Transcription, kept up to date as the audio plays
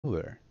Hello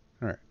there.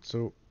 Alright,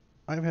 so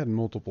I've had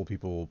multiple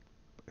people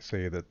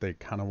say that they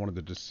kind of wanted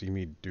to just see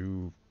me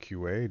do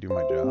QA, do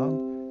my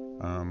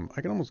job.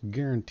 I can almost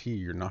guarantee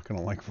you're not going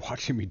to like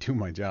watching me do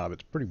my job.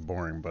 It's pretty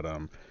boring, but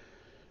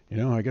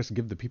I guess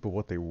give the people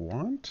what they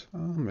want.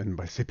 And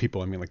by say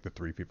people, I mean like the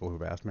three people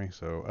who've asked me.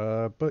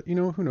 So, but who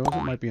knows?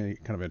 It might be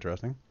kind of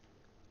interesting.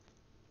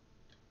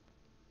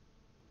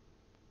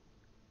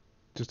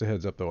 Just a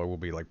heads up though, I will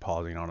be like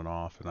pausing on and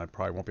off, and I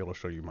probably won't be able to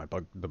show you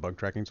the bug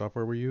tracking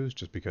software we use,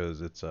 just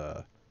because it's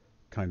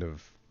kind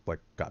of like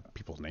got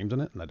people's names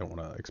in it, and I don't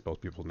want to expose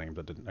people's names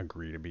that didn't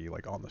agree to be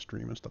like on the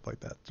stream and stuff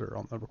like that, or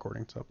on the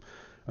recording. So,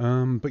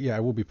 but yeah, I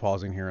will be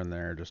pausing here and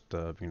there just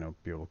to be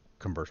able to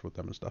converse with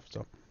them and stuff.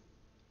 So,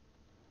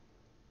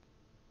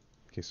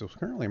 okay, so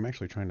currently I'm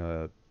actually trying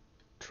to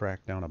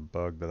track down a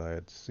bug that I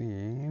had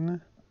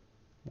seen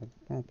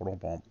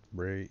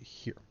right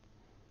here.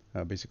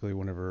 Basically,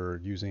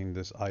 whenever using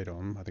this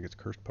item, I think it's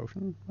Cursed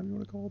Potion, might be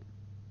what it's called.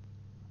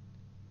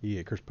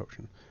 Yeah, Cursed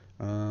Potion.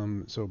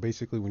 So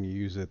basically, when you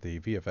use it, the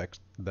VFX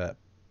that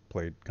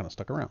played kind of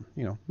stuck around.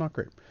 Not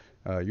great.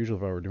 Usually,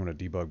 if I were doing a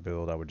debug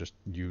build, I would just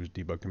use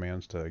debug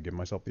commands to give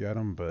myself the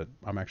item, but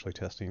I'm actually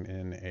testing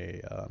in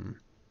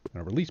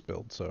a release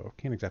build, so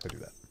can't exactly do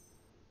that.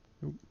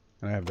 Oop.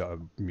 And I have the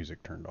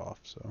music turned off,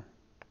 so.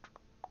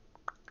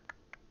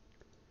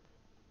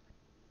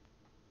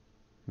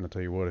 And I'll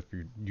tell you what, if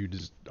you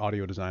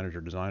audio designers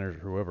or designers or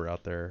whoever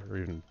out there, or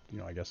even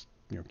I guess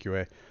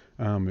QA,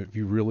 if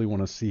you really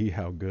want to see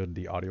how good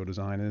the audio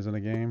design is in a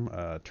game,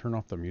 turn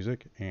off the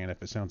music, and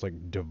if it sounds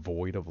like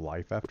devoid of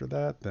life after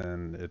that,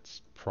 then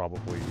it's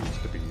probably needs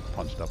to be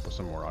punched up with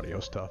some more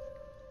audio stuff.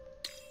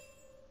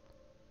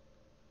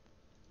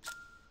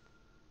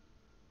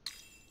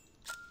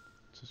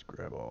 Let's just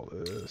grab all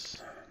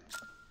this,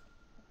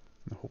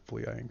 and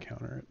hopefully I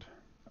encounter it.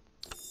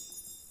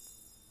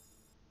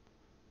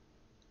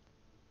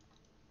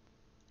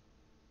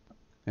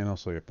 And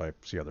also, if I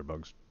see other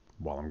bugs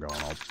while I'm gone,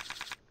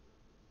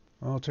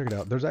 I'll check it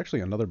out. There's actually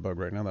another bug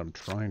right now that I'm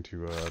trying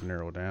to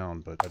narrow down,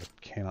 but I just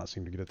cannot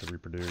seem to get it to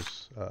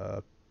reproduce.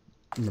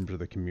 Members of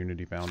the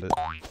community found it.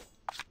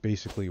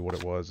 Basically, what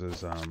it was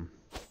is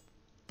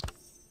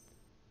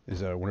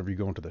whenever you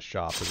go into the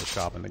shop, there's a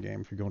shop in the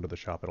game. If you go into the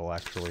shop, it'll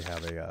actually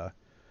have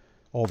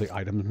all the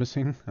items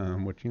missing,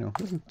 which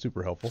isn't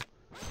super helpful.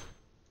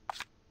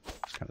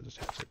 Kind of just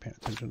halfway paying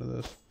attention to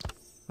this.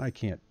 I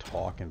can't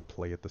talk and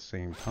play at the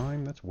same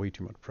time. That's way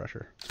too much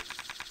pressure.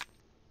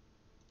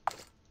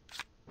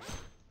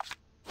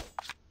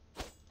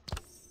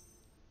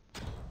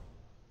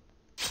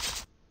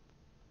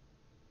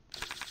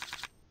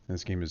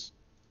 This game is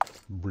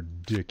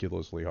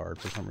ridiculously hard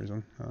for some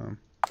reason.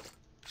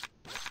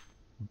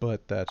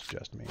 But that's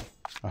just me.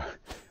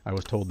 I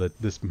was told that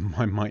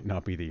I might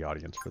not be the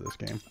audience for this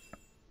game.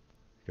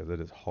 Because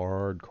it is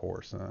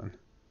hardcore, son.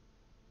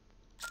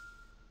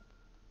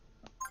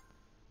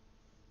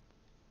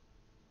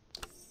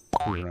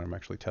 I'm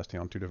actually testing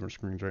on two different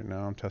screens right now.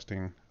 I'm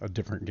testing a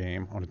different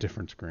game on a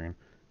different screen.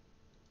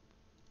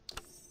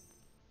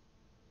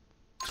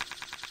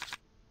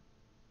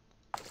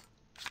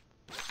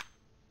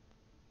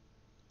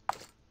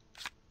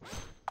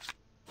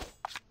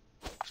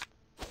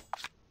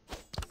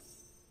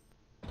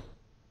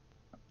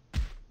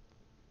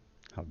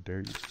 How dare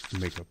you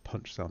make a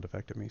punch sound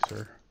effect at me,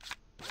 sir?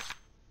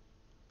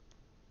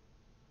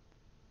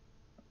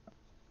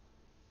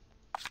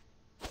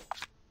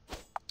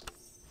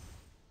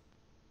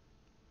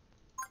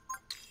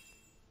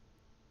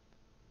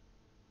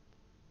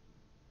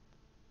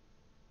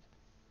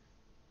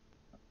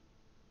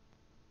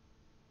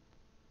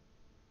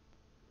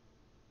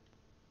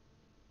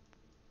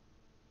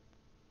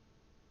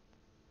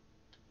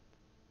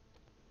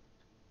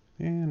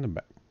 And I'm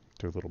back.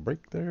 Took a little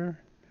break there.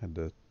 Had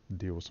to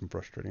deal with some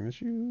frustrating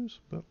issues,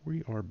 but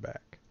we are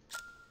back.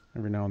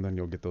 Every now and then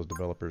you'll get those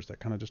developers that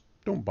kind of just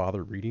don't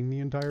bother reading the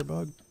entire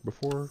bug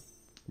before,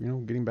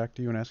 getting back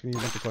to you and asking you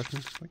a bunch of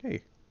questions. Like,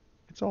 hey,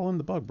 it's all in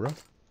the bug, bro.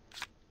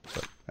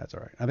 But that's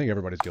alright. I think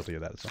everybody's guilty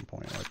of that at some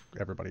point. Like,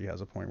 everybody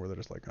has a point where they're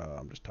just like, oh,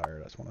 I'm just tired.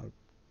 I just want to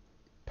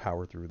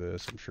power through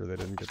this. I'm sure they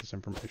didn't get this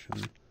information.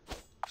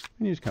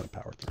 And you just kind of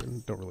power through it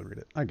and don't really read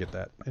it. I get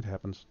that. It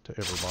happens to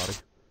everybody.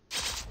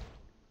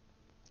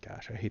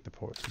 Gosh, I hate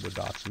the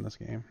dots in this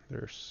game.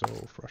 They're so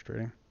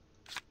frustrating.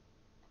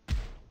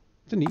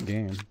 It's a neat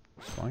game.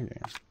 It's a fine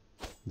game.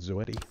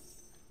 Zoeti.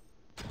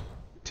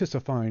 Tis a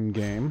fine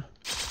game.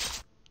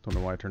 Don't know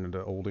why I turned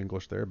into Old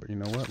English there, but you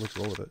know what? Let's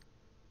roll with it.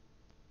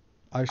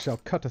 I shall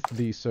cutteth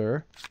thee,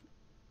 sir.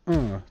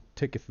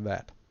 Taketh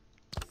that.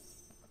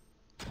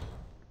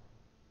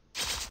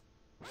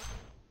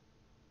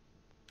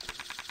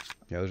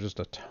 Yeah, there's just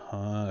a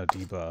ton of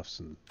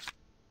debuffs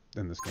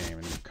in this game,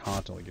 and you're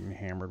constantly getting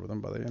hammered with them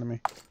by the enemy.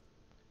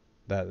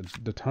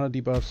 The ton of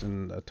debuffs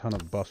and a ton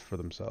of buffs for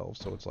themselves,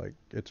 so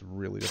it's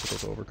really difficult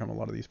to overcome a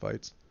lot of these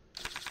fights.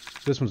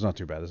 This one's not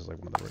too bad. This is like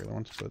one of the regular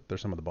ones, but there's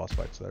some of the boss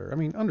fights that are, I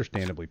mean,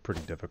 understandably pretty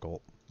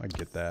difficult. I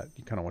get that.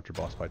 You kind of want your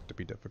boss fights to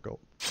be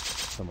difficult.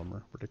 Some of them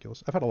are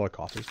ridiculous. I've had a lot of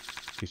coffee, in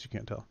case you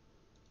can't tell.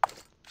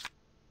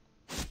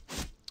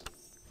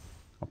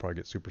 I'll probably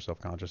get super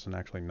self-conscious and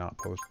actually not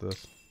post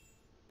this.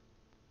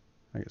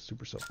 I get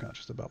super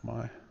self-conscious about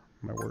my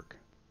work.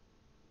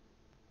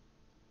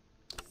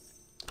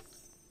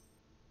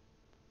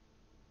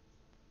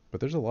 But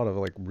there's a lot of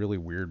like really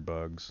weird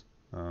bugs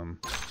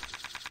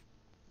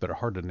that are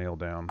hard to nail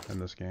down in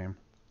this game.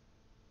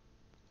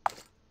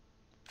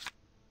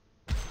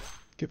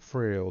 Get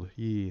frailed,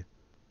 yeah.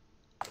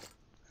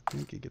 I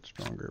think it gets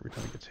stronger every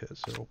time it gets hit,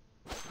 so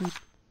boop,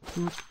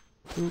 boop,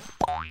 boop.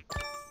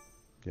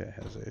 Yeah, it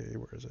has a,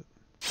 where is it?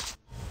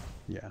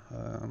 Yeah,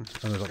 and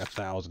there's like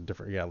 1,000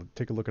 different, yeah,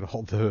 take a look at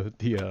all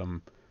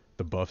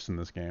the buffs in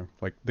this game.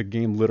 Like, the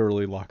game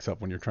literally locks up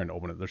when you're trying to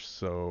open it. There's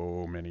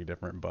so many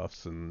different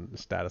buffs and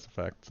status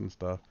effects and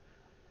stuff.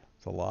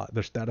 It's a lot.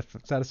 There's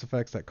status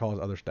effects that cause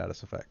other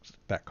status effects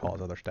that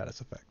cause other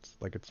status effects.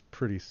 Like, it's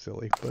pretty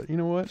silly. But you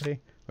know what? Hey,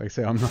 like I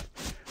say, I'm not.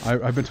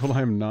 I've been told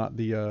I am not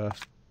the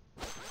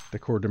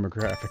core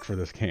demographic for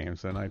this game,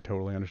 so and I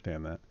totally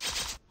understand that.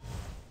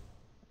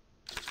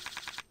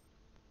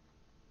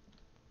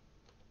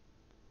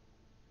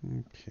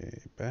 Okay,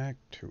 back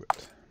to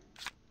it.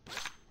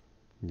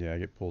 Yeah, I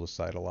get pulled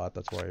aside a lot.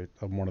 That's why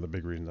one of the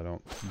big reasons I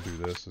don't do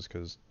this is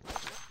because,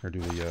 or do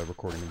the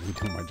recording of me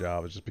doing my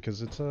job, is just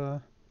because it's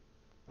I'm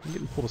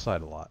getting pulled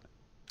aside a lot.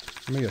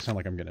 Maybe I sound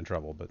like I'm getting in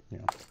trouble, but you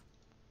know,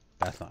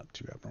 that's not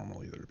too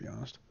abnormal either, to be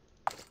honest.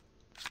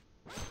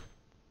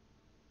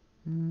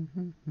 A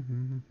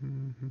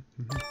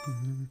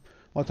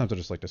lot of times I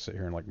just like to sit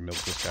here and like milk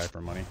this guy for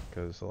money,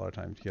 because a lot of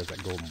times he has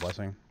that golden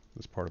blessing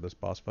as part of this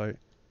boss fight.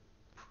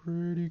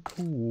 Pretty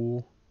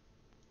cool.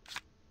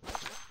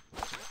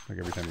 Like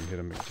every time you hit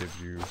him, it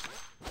gives you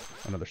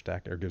another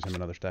stack, or gives him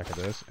another stack of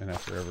this, and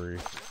after every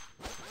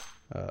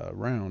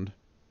round,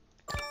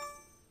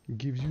 it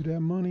gives you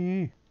that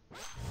money.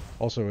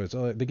 Also, it's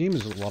the game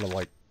is a lot of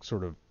like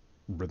sort of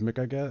rhythmic,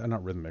 I guess.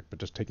 Not rhythmic, but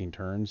just taking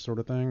turns, sort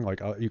of thing.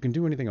 Like you can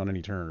do anything on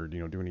any turn, or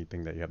do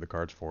anything that you have the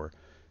cards for.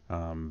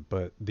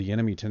 But the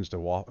enemy tends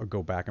to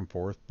go back and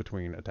forth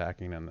between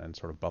attacking and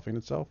sort of buffing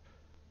itself.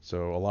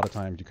 So a lot of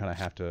times you kind of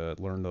have to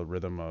learn the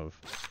rhythm of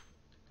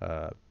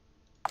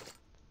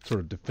sort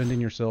of defending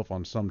yourself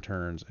on some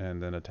turns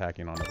and then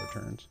attacking on other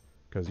turns,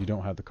 because you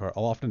don't have the card.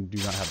 I'll often do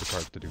not have the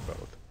cards to do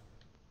both.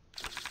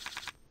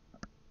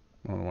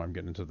 I don't know why I'm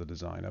getting into the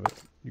design of it.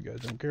 You guys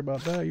don't care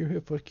about that. You're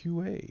here for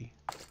QA.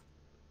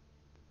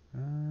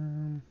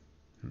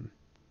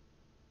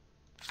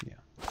 Yeah.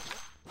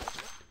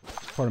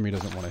 Part of me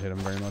doesn't want to hit him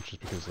very much, just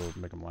because it'll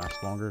make him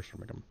last longer, or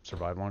make him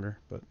survive longer.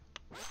 But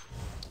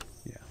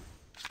yeah,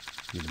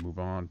 need to move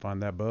on.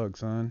 Find that bug,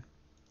 son.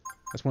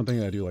 That's one thing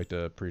that I do like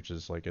to preach,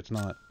 is like, it's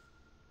not,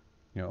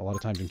 a lot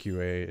of times in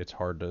QA it's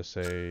hard to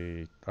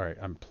say, all right,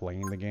 I'm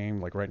playing the game.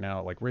 Like right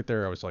now, like right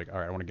there, I was like, all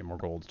right, I want to get more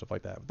gold and stuff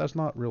like that. But that's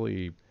not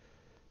really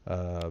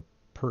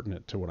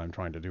pertinent to what I'm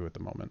trying to do at the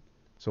moment.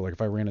 So like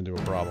if I ran into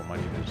a problem, I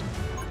need to just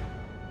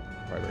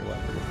probably very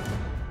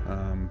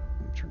loud.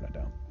 Turn that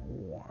down.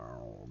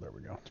 Wow, there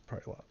we go. It's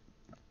probably a lot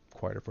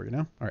quieter for you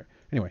now. All right.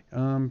 Anyway,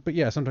 but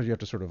yeah, sometimes you have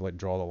to sort of like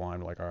draw the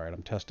line, like, all right,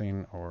 I'm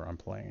testing or I'm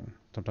playing.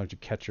 Sometimes you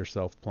catch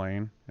yourself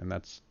playing, and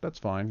that's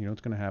fine.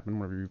 It's going to happen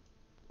whenever you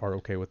are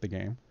okay with the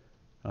game.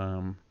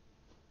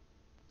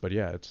 But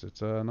yeah, it's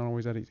not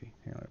always that easy.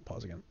 Hang on,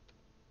 pause again.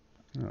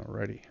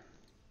 Alrighty.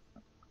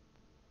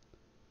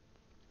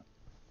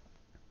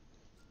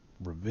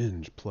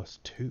 Revenge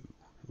 +2.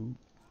 Ooh.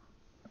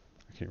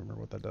 I can't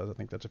remember what that does. I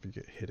think that's if you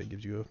get hit, it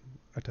gives you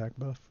a attack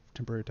buff,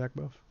 temporary attack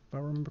buff, if I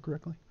remember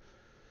correctly.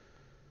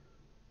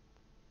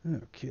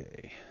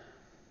 Okay.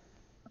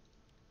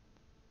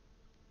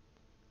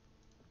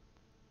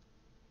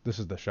 This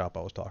is the shop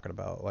I was talking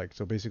about. Like,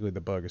 so basically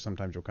the bug is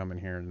sometimes you'll come in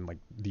here and like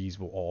these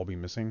will all be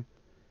missing.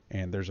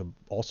 And there's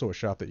also a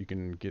shop that you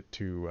can get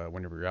to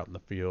whenever you're out in the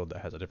field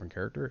that has a different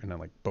character, and then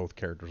like both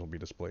characters will be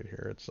displayed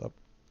here. It's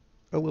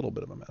a little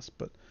bit of a mess,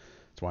 but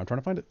that's why I'm trying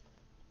to find it.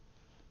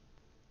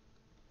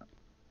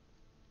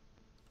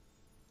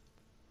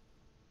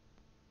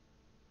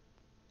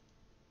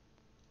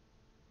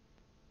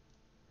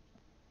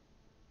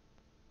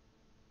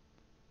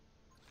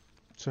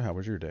 So how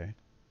was your day?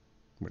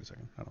 Wait a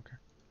second. I don't care.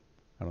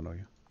 I don't know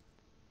you.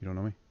 You don't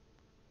know me.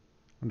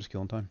 I'm just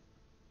killing time.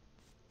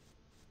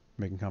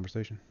 Making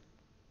conversation.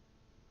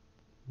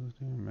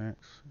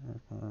 Max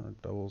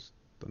doubles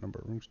the number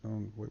of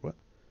runestone. Wait, what?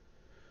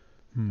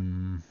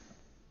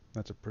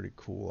 That's a pretty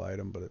cool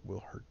item, but it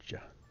will hurt ya.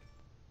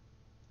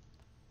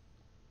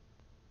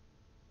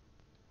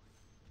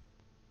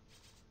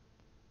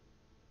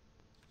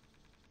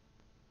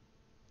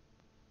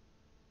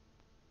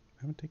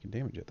 I haven't taken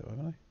damage yet, though, have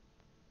I?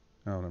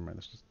 Oh, never mind.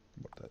 That's just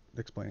what that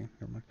explaining.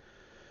 Never mind.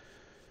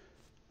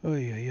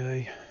 Oy, oy,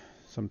 oy.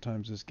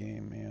 Sometimes this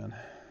game, man.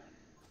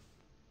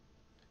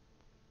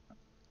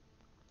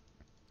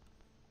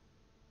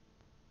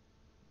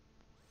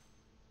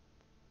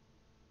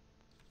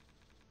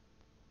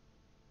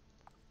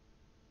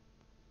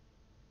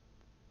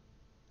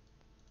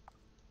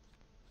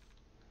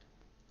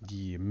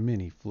 Yeah,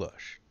 mini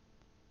flush.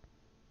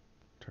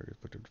 Target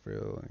afflicted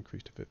fail and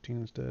increase to 15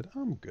 instead.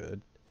 I'm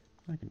good.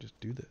 I can just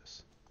do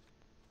this.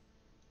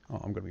 Oh,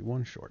 I'm gonna be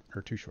one short,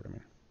 or two short, I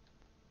mean.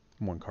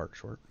 One card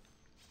short.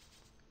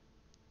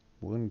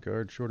 One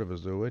card short of a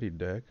Zoeti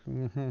deck.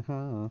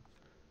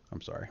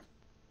 I'm sorry.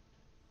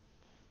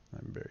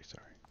 I'm very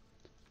sorry.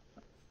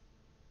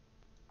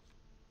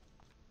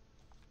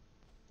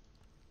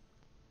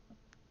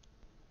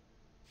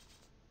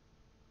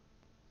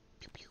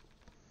 Pew pew.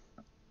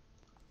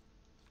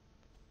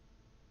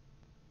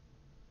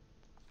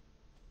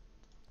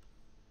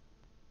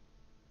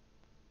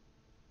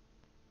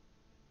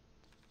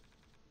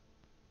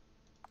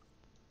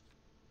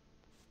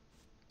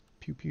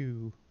 Pew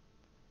pew.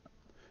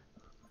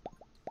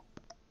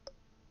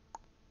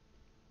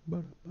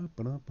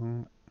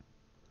 Ba-da-ba-ba-da-bum.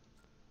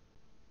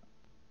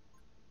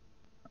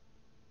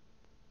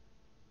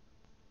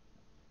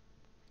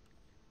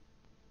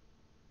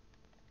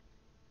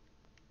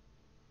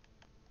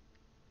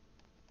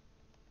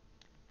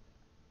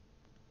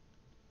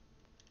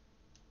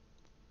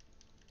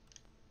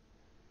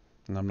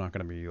 And I'm not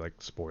going to be like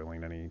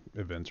spoiling any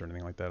events or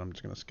anything like that. I'm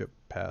just going to skip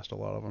past a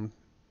lot of them.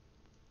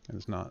 And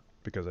it's not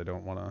because I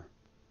don't want to.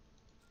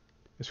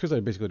 It's because I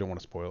basically don't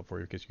want to spoil it for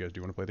you in case you guys do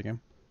want to play the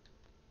game.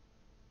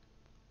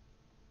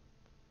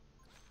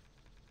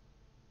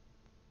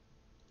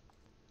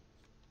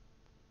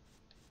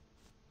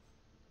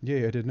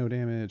 Yay, I did no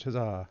damage.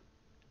 Huzzah.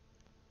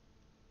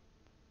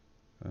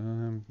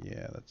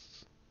 Yeah,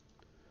 that's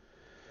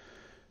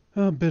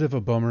a bit of a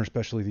bummer,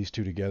 especially these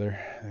two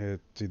together.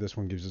 See, this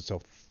one gives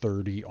itself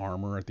 30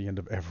 armor at the end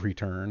of every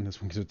turn.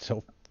 This one gives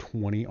itself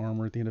 20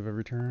 armor at the end of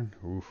every turn.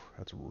 Oof,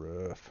 that's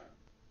rough.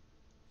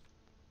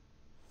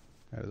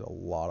 That is a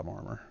lot of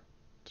armor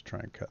to try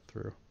and cut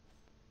through.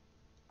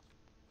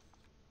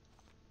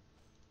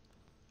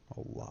 A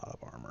lot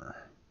of armor.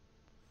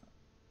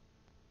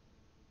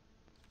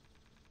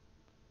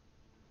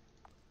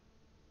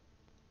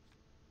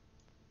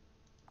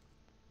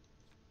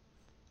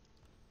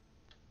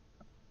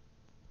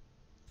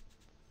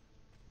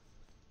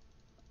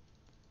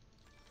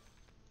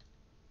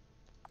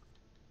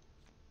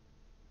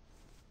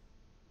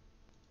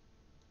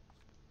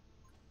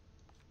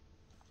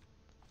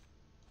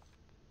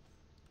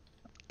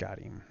 Got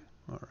him.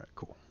 Alright,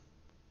 cool.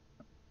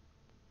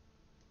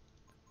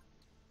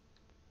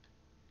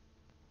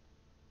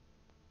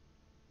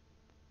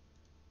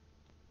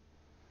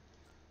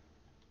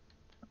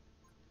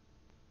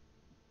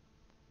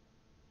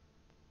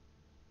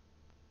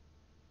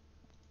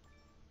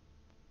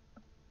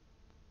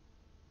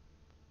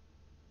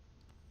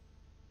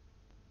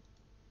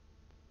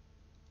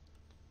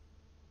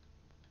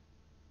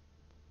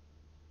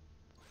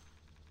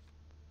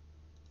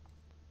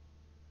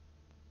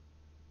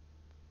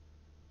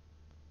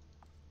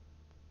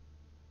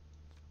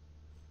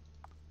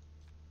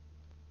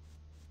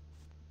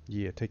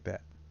 Yeah, take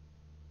that.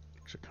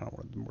 Actually, kind of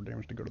wanted more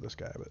damage to go to this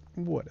guy, but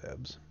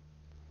whatevs.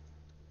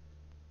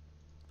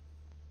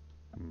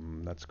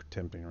 That's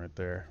tempting right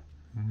there.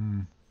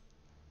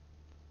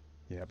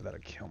 Yeah, but that'll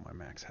kill my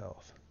max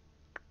health.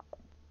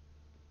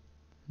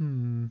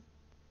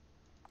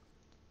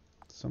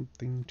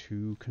 Something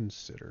to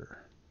consider.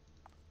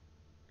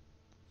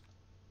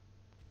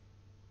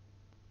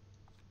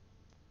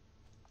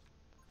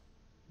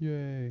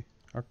 Yay,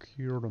 I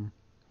cured him.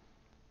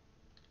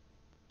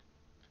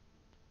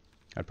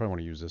 I'd probably want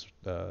to use this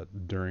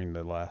during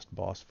the last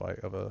boss fight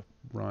of a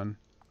run.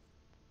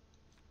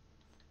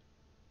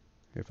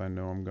 If I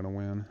know I'm going to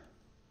win.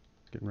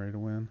 Getting ready to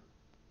win.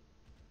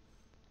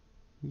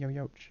 Yo,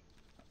 youch.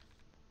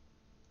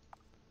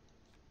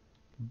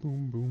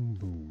 Boom, boom,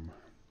 boom.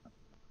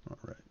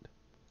 Alright.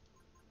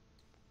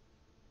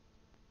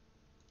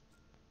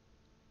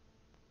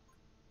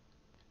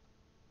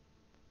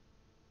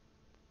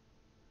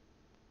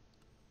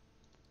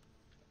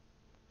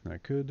 I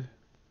could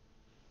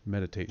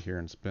meditate here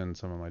and spend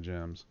some of my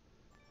gems.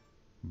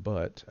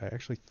 But I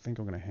actually think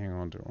I'm going to hang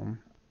on to them.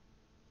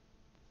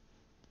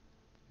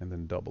 And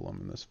then double them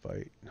in this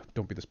fight.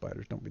 Don't be the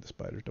spiders, don't be the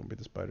spiders, don't be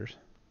the spiders.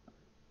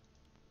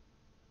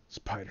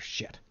 Spider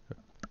shit.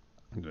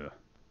 Ugh.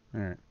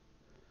 Alright.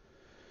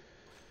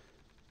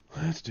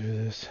 Let's do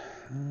this.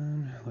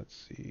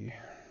 Let's see.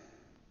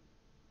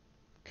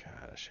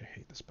 Gosh, I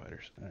hate the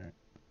spiders. Alright.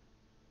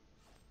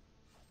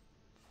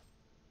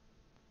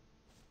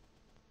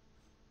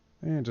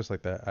 And just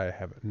like that, I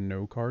have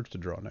no cards to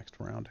draw next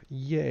round.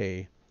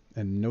 Yay!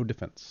 And no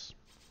defense.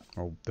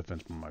 Oh,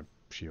 defense from my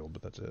shield,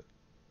 but that's it.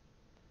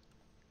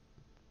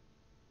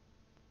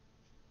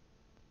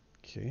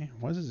 Okay,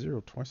 why is it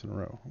 0 twice in a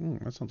row?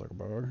 That sounds like a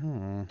bug.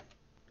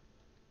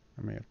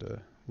 I may have to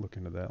look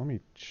into that. Let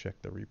me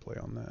check the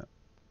replay on that.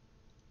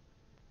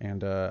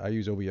 And I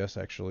use OBS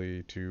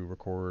actually to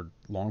record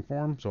long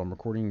form, so I'm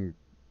recording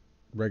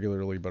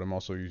regularly, but I'm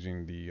also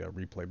using the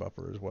replay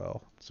buffer as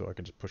well. So I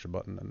can just push a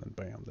button and then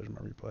bam, there's my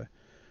replay.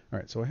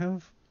 Alright, so I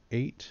have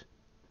 8.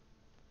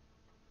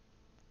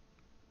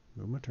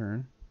 Move my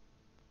turn.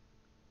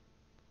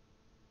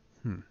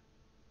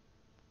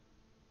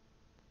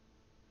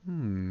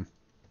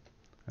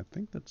 I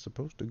think that's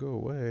supposed to go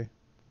away.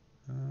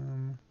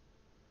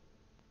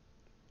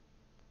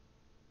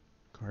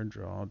 card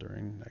draw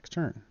during next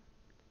turn.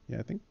 Yeah,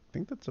 I think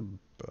that's a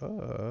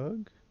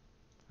bug.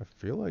 I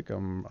feel like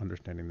I'm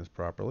understanding this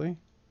properly.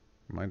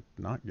 Am I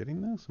not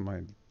getting this? Am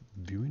I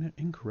viewing it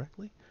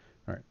incorrectly?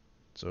 Alright,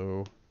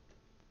 so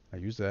I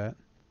use that.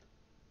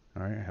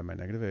 Alright, I have my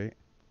 -8.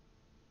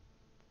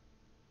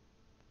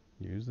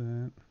 Use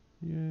that.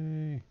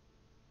 Yay.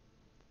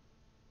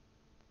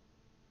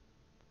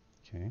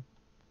 Okay.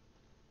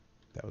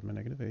 That was my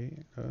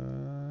 -8.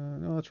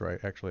 No, that's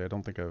right. Actually, I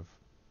don't think I've...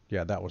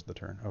 Yeah, that was the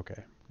turn.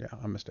 Okay. Yeah,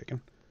 I'm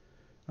mistaken.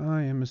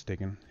 I am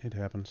mistaken. It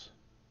happens.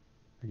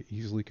 I get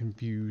easily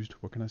confused.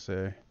 What can I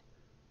say?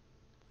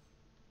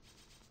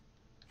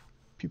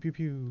 Pew pew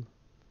pew.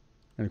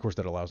 And of course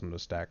that allows them to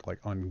stack like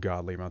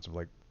ungodly amounts of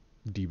like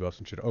debuffs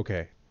and shit.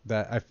 Okay.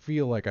 That I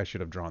feel like I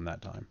should have drawn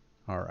that time.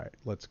 Alright,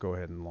 let's go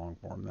ahead and long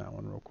form that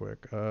one real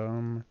quick.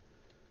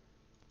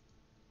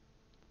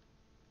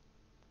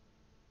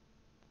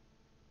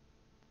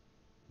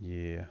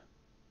 Yeah.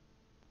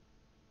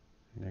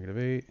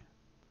 -8.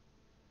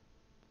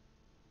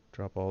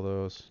 Drop all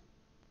those.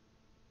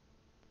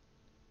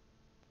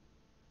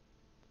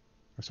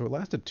 So it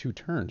lasted 2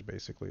 turns,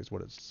 basically, is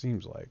what it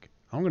seems like.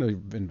 I'm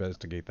going to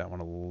investigate that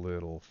one a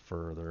little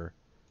further.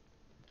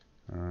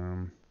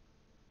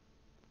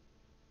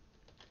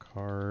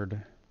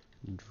 Card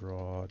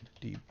draw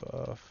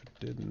debuff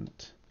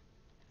didn't,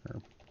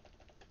 or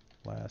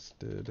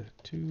lasted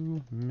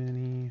too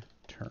many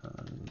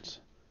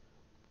turns.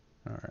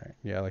 Alright,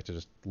 yeah, I like to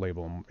just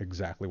label them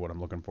exactly what I'm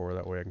looking for.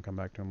 That way I can come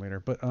back to them later.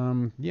 But,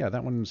 yeah,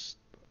 that one's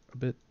a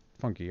bit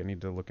funky. I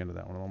need to look into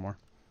that one a little more.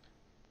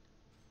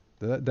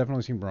 That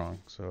definitely seemed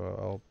wrong,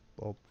 so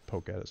I'll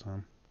poke at it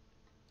some.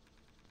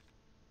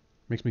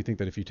 Makes me think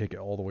that if you take it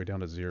all the way down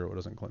to 0, it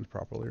doesn't cleanse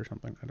properly or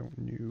something. I don't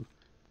know.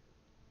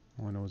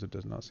 All I know is it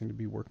does not seem to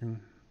be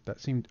working. That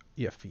seemed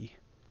iffy,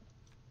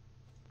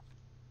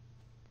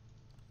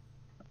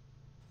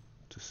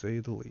 to say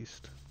the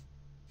least.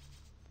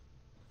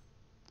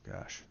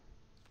 Gosh.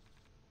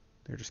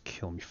 They're just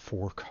killing me.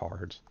 4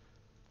 cards.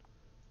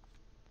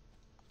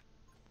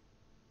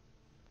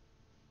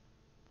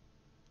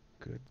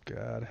 Good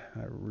God.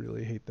 I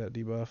really hate that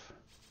debuff.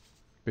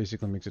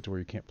 Basically makes it to where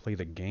you can't play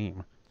the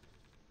game.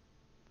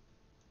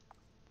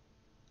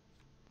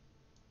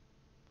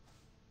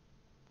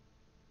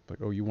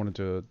 Like, oh, you wanted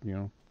to, you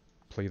know,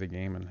 play the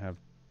game and have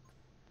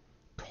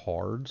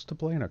cards to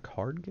play in a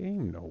card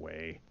game? No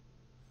way.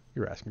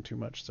 You're asking too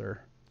much,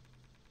 sir.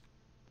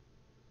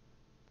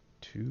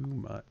 Too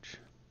much.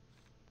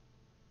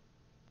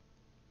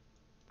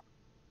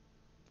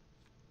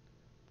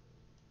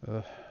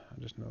 I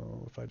just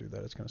know if I do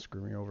that, it's going to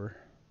screw me over.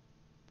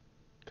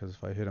 Because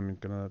if I hit him, it's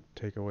going to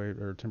take away,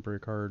 or temporary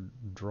card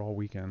draw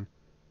weekend.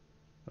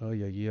 Oh,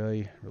 yeah,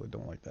 yeah. Really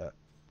don't like that.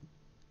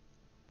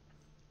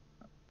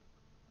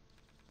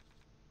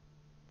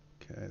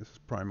 Okay, this is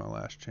probably my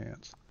last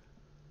chance.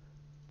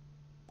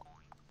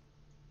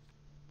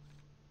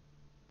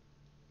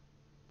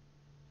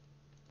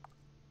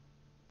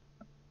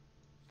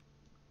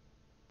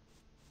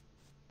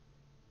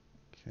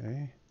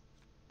 Okay.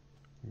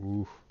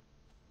 Ooh.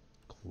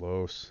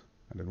 Close.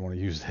 I didn't want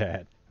to use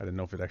that. I didn't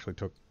know if it actually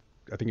took...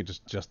 I think it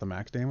just the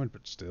max damage,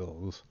 but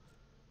still.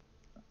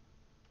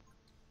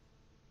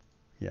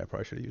 Yeah, I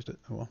probably should have used it.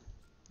 Oh well.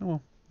 Oh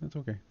well. That's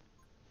okay.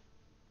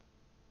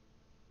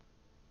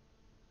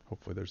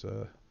 Hopefully there's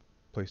a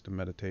place to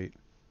meditate.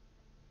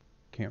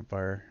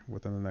 Campfire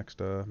within the next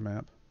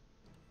map.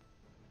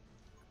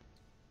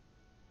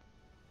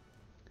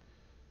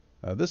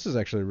 This is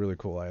actually a really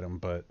cool item,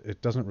 but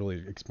it doesn't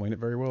really explain it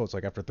very well. It's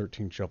like after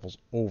 13 shuffles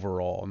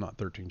overall, not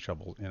 13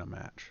 shuffles in a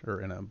match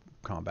or in a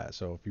combat.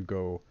 So if you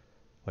go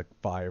like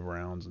 5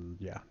 rounds and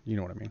yeah, you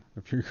know what I mean.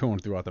 If you're going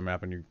throughout the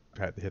map and you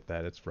hit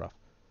that, it's rough.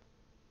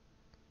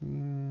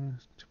 Hand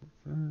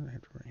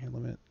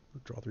limit.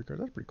 Draw 3 cards.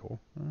 That's pretty cool.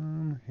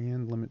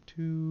 Hand limit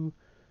 2.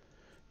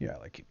 Yeah, I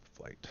like keep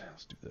flight.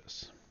 Let's do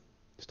this.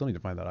 Still need to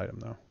find that item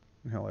though.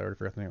 Hell, I already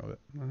forgot the name of it.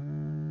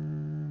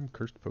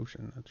 Cursed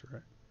potion. That's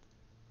right.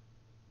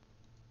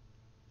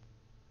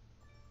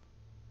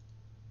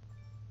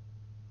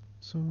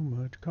 So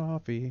much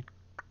coffee.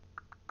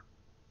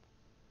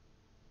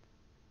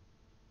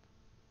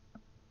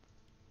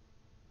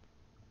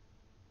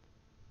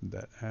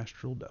 That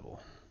astral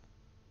devil.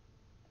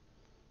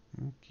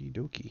 Okie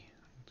dokie.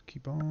 Let's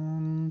keep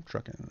on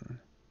trucking.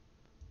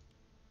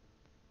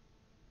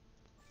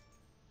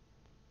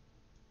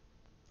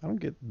 I don't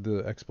get the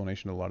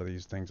explanation of a lot of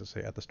these things that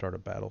say at the start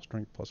of battle,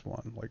 strength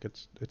 +1. Like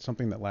it's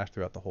something that lasts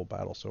throughout the whole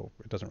battle, so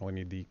it doesn't really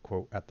need the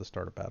quote at the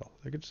start of battle.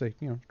 They could just say,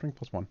 you know, strength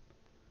 +1.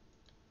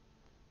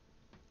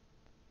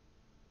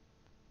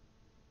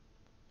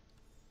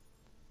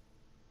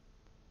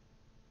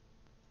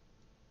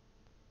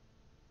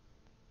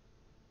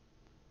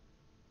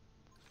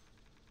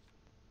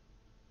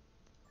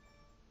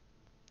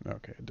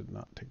 Okay, I did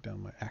not take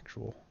down my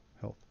actual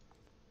health.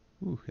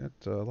 Ooh,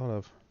 that's a lot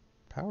of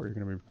power you're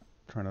going to be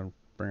trying to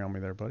bring on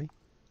me there, buddy.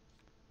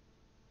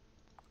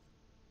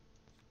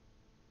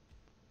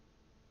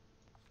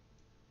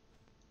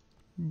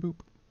 Boop.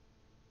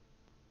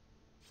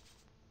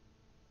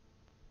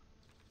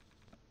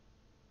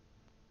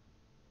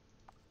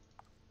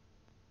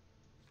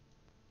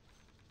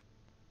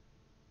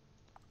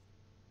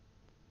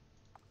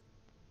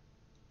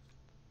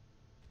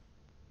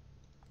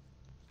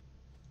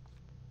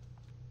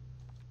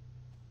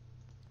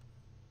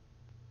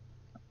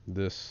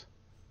 This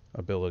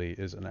ability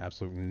is an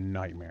absolute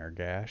nightmare,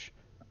 Gash.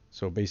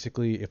 So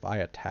basically, if I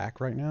attack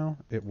right now,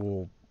 it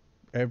will,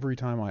 every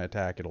time I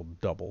attack, it'll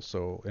double.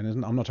 So,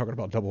 and I'm not talking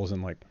about doubles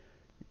in like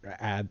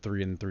add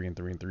 3 and 3 and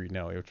 3 and 3.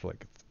 No, it's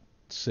like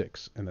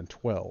 6 and then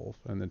 12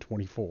 and then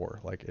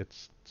 24. Like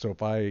it's, so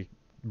if I,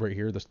 right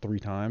here, this 3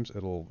 times,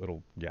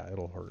 yeah,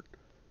 it'll hurt.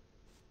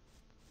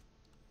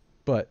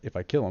 But if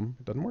I kill him,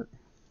 it doesn't work.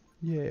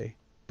 Yay.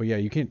 But yeah,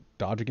 you can't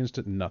dodge against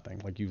it, nothing.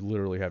 Like you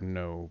literally have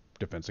no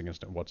defense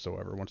against it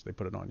whatsoever once they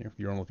put it on you.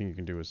 Your only thing you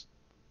can do is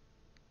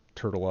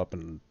turtle up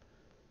and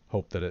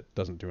hope that it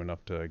doesn't do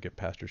enough to get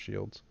past your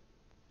shields.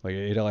 Like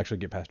it'll actually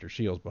get past your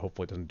shields, but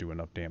hopefully it doesn't do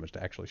enough damage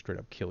to actually straight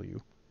up kill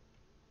you.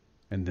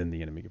 And then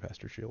the enemy get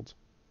past your shields.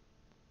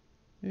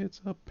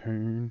 It's a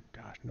pain.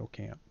 Gosh, no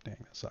camp. Dang,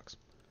 that sucks.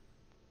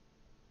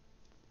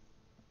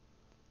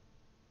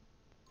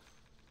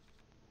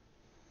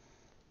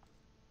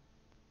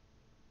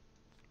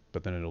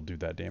 But then it'll do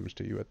that damage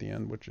to you at the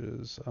end, which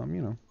is,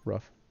 you know,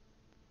 rough.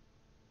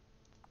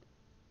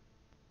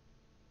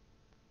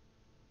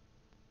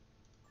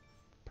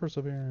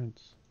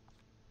 Perseverance.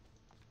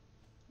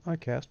 I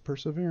cast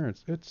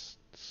Perseverance. It's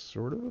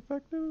sort of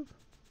effective.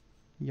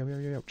 Yow, yow,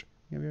 yow, ouch.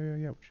 Yow, yow,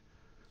 yow, ouch.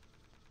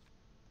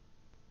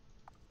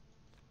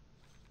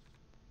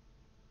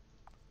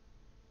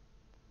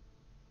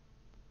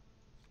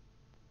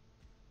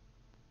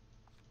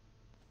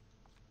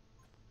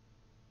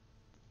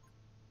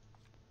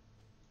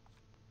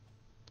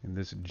 And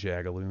this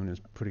Jagaloon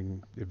is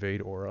putting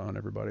evade aura on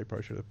everybody.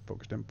 Probably should have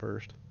focused him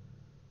first.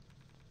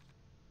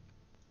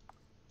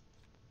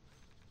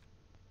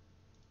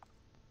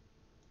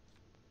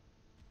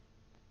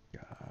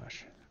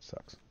 Gosh, that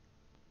sucks.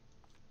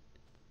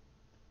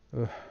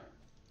 Ugh.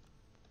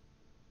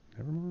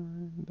 Never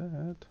mind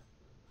that.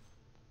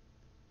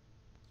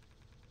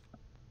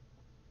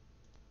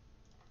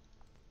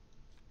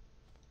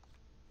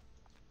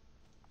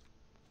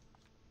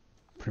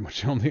 Pretty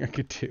much the only thing I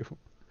could do.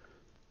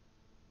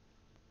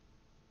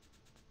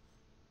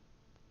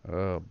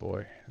 Oh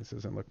boy, this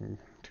isn't looking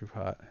too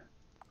hot.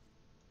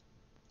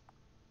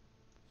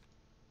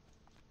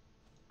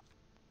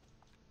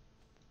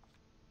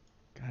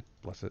 God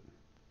bless it.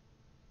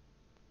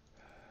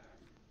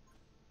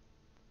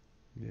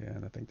 Yeah,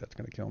 and I think that's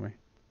gonna kill me.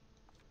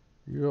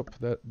 Yup,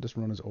 this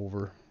run is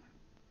over.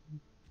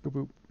 Boop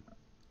boop.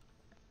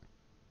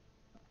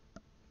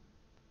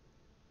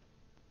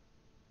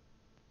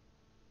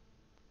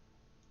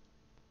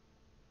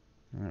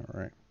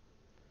 Alright.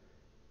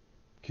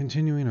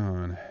 Continuing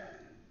on.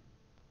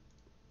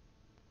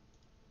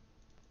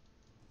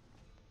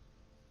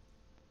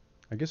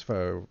 I guess if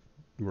I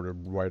were to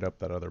write up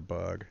that other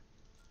bug,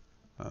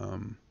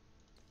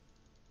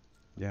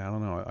 yeah, I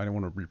don't know. I don't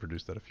want to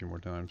reproduce that a few more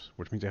times,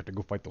 which means I have to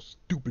go fight those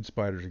stupid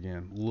spiders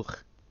again. Ugh.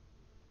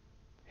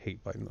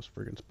 Hate fighting those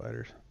friggin'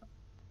 spiders.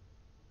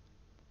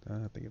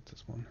 I think it's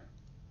this one.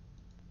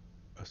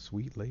 A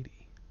sweet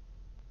lady.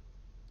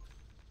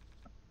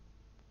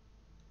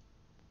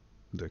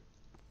 The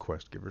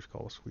quest givers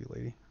call a sweet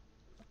lady.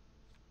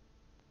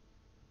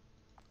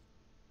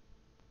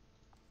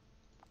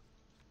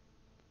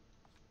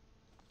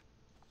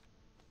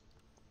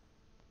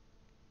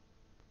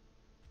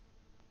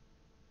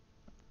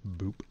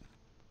 Boop.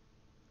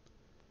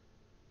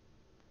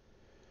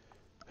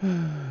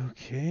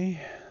 Okay.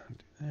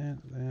 Do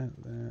that.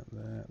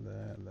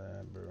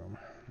 Boom.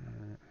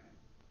 Alright.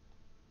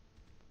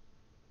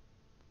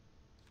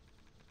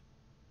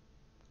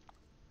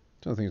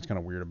 So the thing that's kind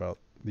of weird about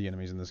the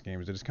enemies in this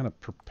game is they just kind of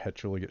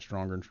perpetually get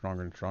stronger and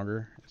stronger and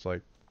stronger. It's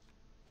like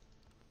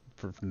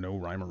for no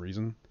rhyme or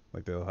reason.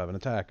 Like they'll have an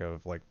attack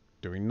of like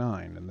doing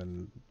 9, and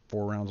then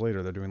 4 rounds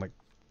later they're doing like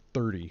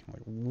 30.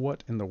 Like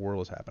what in the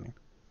world is happening?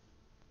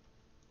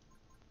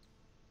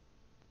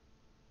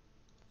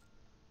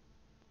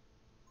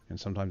 And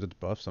sometimes it's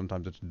buff,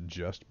 sometimes it's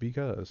just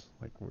because.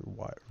 Like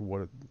why?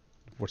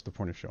 What's the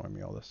point of showing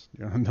me all this?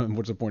 You know,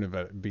 what's the point of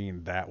it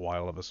being that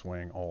wild of a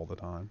swing all the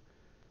time?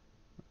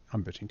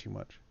 I'm bitching too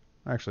much.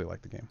 I actually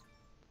like the game.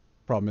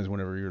 Problem is,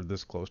 whenever you're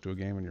this close to a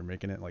game and you're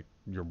making it, like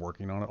you're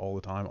working on it all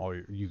the time,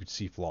 you could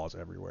see flaws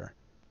everywhere.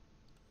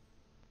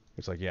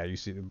 It's like, yeah, you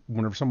see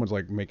whenever someone's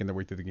like making their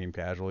way through the game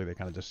casually, they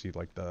kind of just see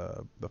like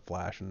the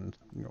flash and,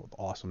 you know, the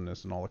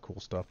awesomeness and all the cool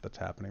stuff that's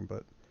happening.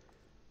 But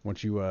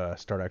once you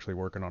start actually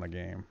working on a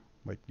game,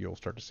 like you'll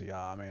start to see,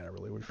 ah man, I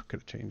really wish we could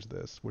have changed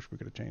this, wish we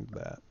could have changed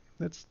that.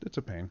 It's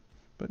a pain,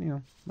 but you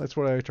know, that's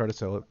what I try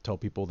to tell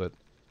people, that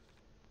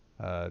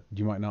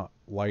you might not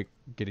like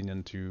getting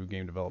into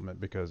game development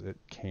because it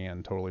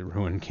can totally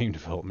ruin game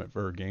development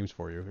for games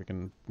for you. It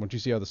can, once you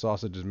see how the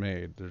sausage is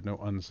made, there's no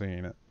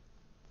unseeing it.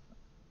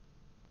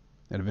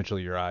 And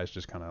eventually your eyes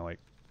just kind of like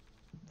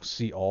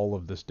see all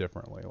of this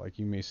differently. Like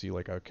you may see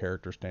like a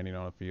character standing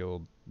on a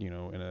field, you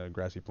know, in a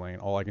grassy plain.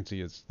 All I can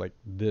see is like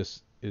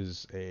this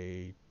is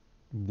a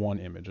one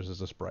image. This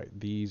is a sprite.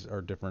 These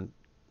are different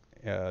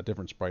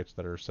sprites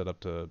that are set up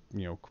to,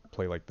 you know,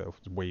 play like the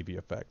wavy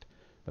effect.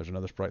 There's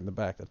another sprite in the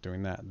back that's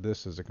doing that.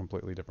 This is a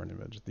completely different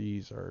image.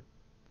 These are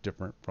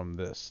different from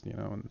this, you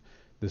know, and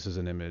this is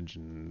an image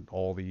and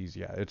all these.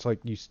 Yeah, it's like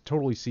you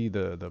totally see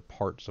the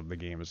parts of the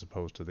game as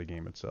opposed to the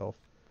game itself.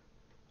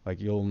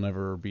 Like you'll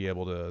never be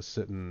able to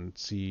sit and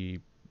see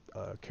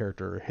a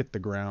character hit the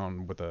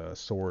ground with a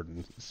sword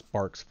and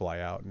sparks fly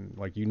out, and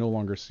like you no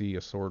longer see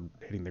a sword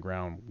hitting the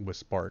ground with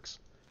sparks.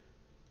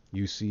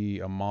 You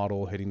see a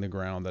model hitting the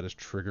ground that is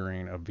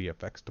triggering a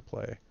VFX to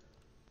play.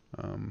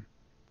 Um,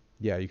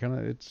 yeah, you kind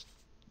of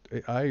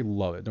I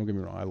love it. Don't get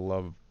me wrong. I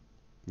love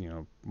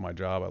my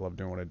job. I love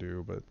doing what I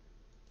do, but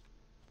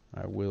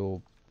I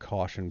will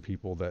caution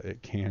people that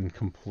it can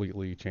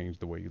completely change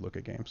the way you look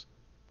at games.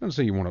 I don't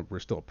say you want to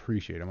still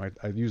appreciate them.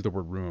 I've used the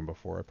word ruin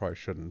before. I probably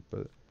shouldn't,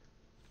 but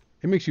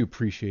it makes you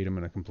appreciate them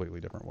in a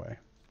completely different way.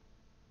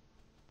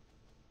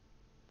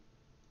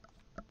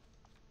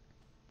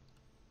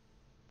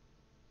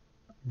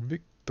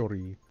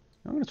 Victory.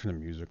 I'm going to turn the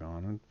music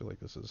on. I feel like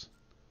this is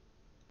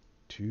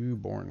too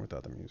boring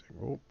without the music.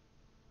 Oh,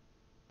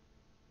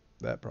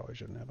 that probably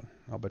shouldn't happen.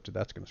 I'll bet you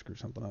that's going to screw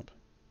something up.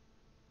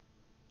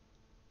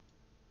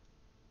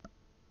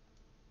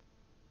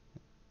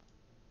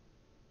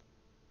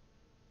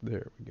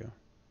 There we go.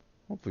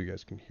 Hopefully you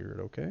guys can hear it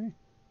okay.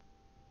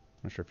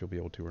 Not sure if you'll be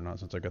able to or not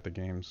since I got the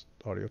game's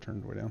audio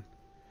turned way down.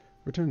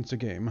 Returns to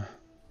game.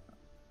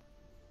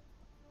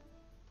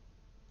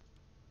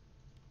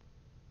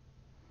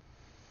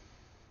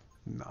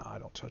 Nah, I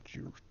don't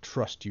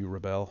trust you,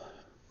 rebel.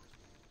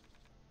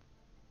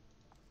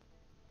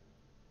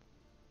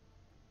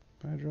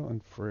 Fragile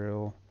and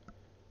frail.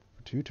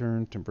 For 2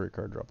 turns, temporary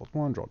card draw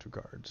 +1, draw 2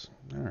 cards.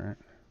 Alright.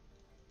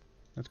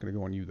 That's gonna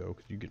go on you though,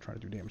 because you get trying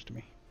to do damage to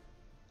me.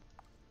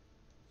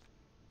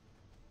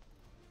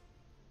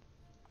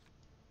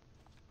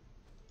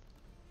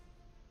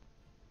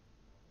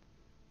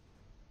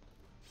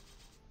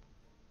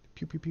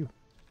 Pew pew pew.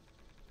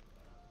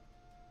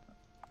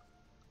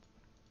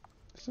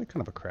 This is kind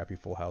of a crappy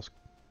full house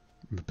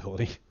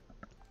ability.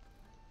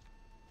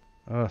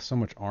 So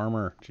much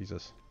armor.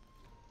 Jesus.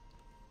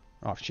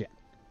 Oh, shit.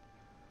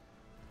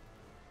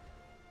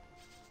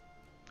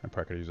 I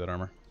probably could use that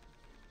armor.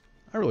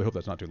 I really hope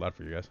that's not too loud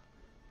for you guys.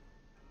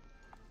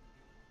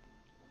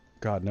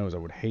 God knows I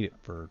would hate it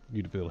for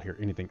you to be able to hear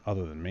anything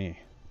other than me.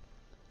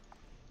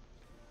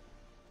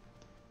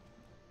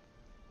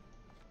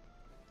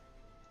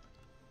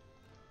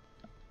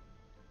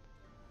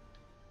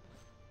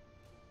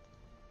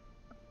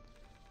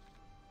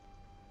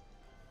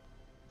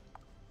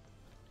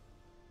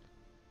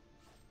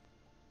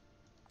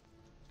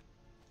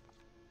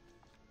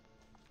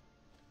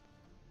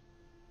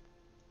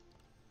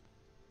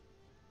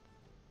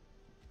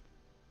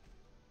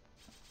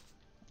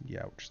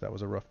 Ouch, that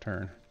was a rough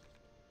turn.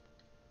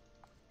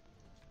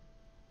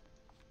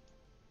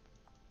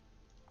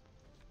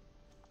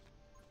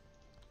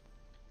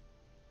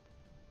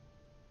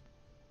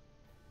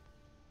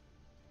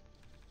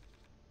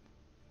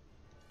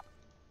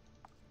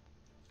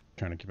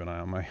 Trying to keep an eye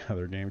on my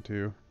other game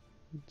too.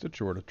 It's a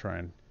chore to try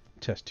and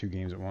test 2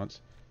 games at once.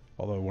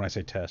 Although when I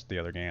say test the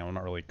other game, I'm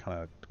not really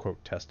kind of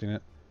quote testing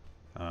it.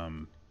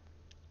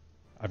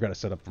 I've got it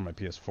set up for my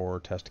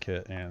PS4 test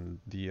kit, and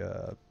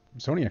the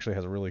Sony actually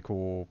has a really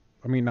cool,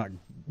 I mean not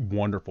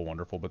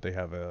wonderful, but they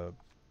have a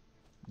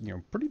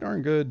pretty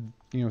darn good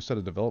set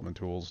of development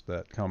tools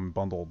that come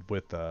bundled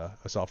with a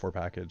software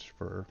package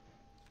for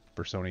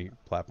Sony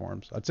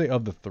platforms. I'd say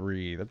of the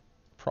 3, they're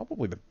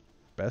probably the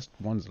best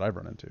ones that I've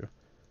run into.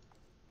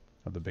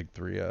 Of the big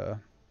 3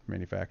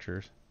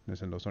 manufacturers,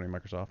 Nintendo, Sony,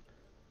 Microsoft.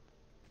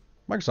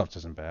 Microsoft's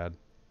isn't bad.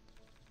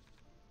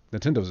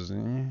 Nintendo's is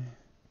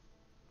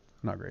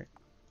not great.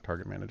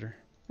 Target Manager,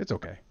 it's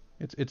okay.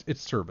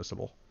 It's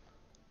serviceable.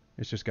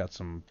 It's just got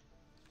some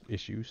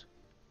issues.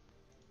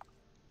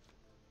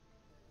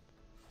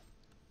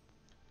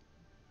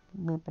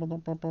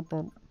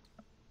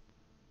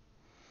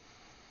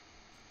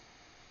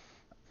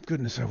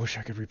 Goodness, I wish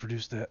I could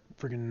reproduce that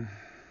friggin'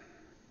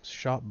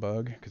 shop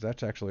bug, because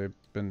that's actually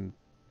been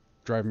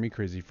driving me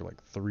crazy for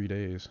like 3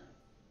 days.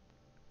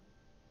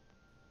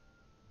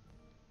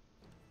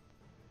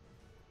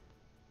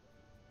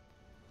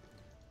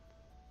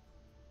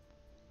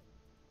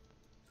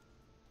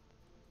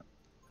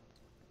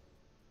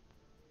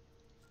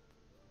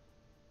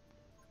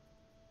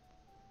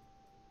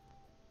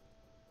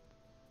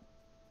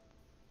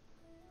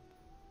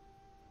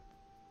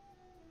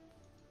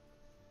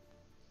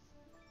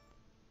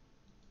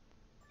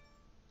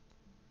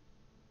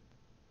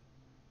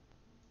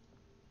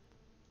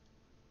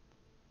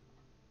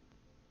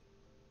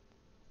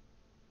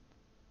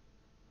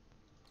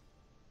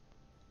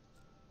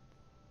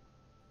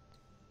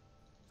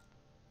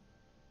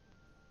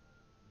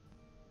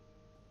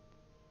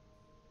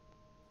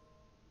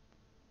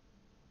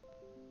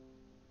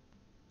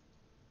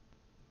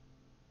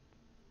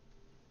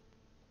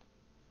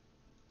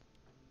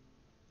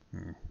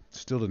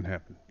 Still didn't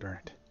happen. Darn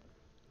it.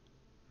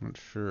 I'm not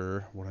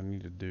sure what I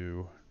need to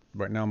do.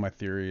 Right now, my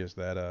theory is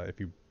that if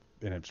you,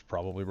 and it's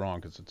probably wrong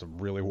because it's a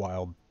really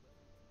wild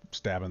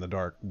stab in the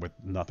dark with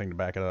nothing to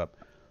back it up,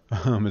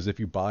 is if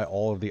you buy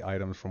all of the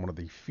items from one of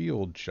the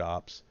field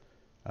shops,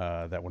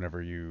 that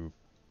whenever you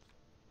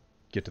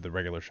get to the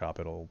regular shop,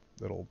 it'll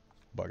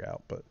bug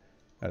out. But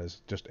that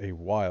is just a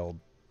wild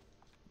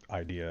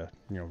idea,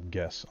 you know,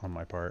 guess on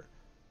my part.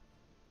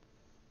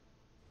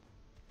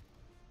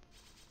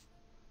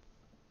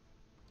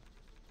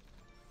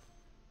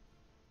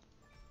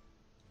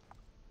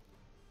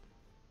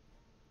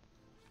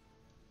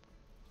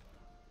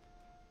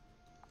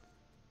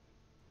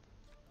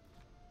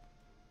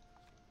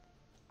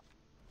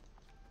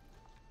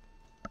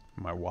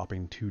 My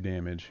whopping 2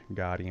 damage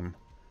got him.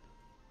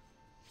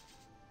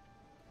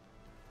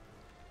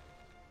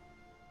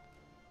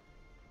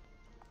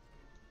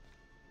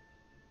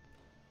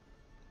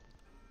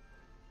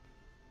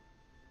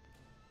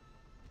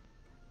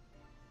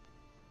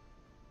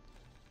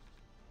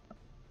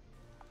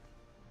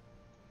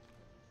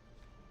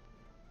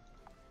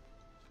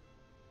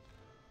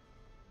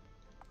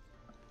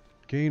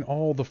 Gain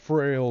all the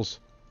frails.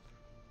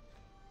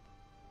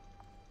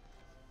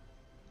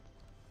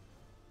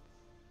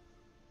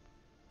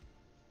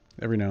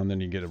 Every now and then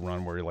you get a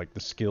run where like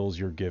the skills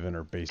you're given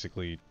are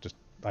basically just,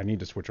 I need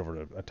to switch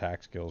over to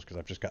attack skills because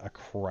I've just got a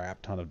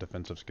crap ton of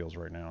defensive skills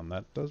right now, and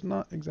that does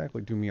not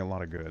exactly do me a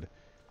lot of good.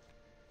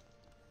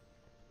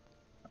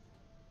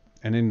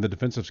 And in the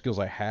defensive skills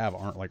I have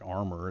aren't like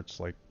armor,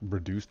 it's like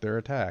reduce their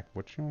attack,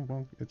 which, you know,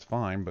 well, it's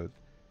fine, but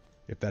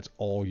if that's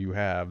all you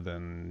have,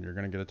 then you're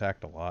going to get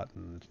attacked a lot,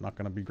 and it's not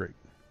going to be great.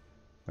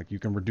 Like, you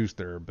can reduce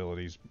their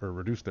abilities, or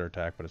reduce their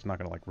attack, but it's not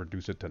going to, like,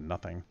 reduce it to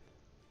nothing.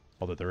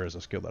 Although there is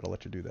a skill that'll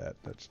let you do that.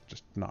 That's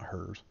just not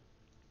hers.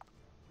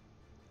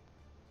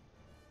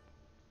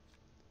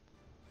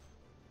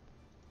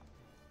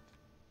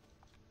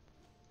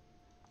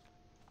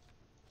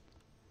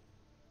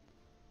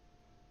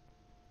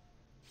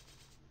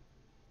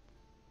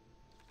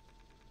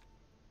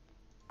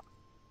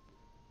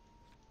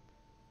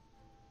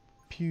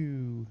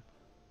 Pew.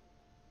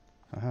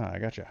 Aha, I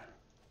gotcha.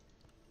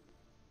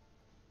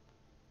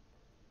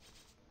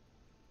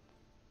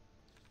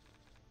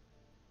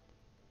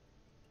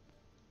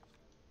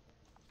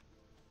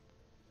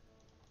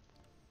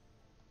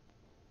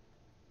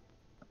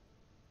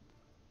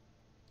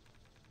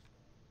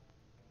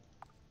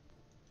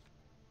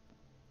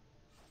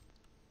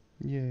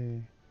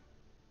 Yay.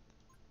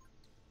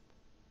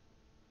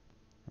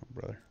 Oh,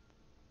 brother.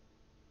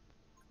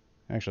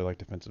 I actually like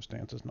defensive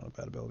stance. It's not a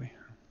bad ability.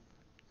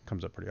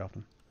 Comes up pretty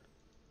often.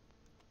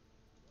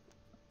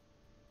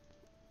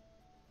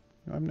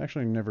 I've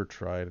actually never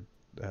tried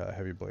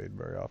heavy blade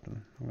very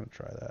often. I'm going to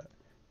try that.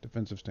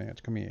 Defensive stance.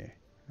 Come here.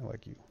 I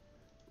like you.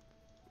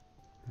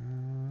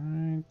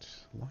 Alright.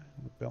 Lion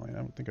Rebellion. I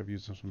don't think I've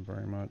used this one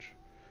very much.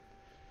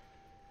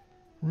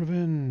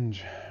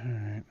 Revenge.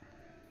 Alright.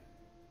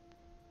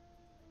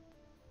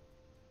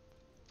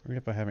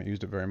 If I haven't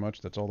used it very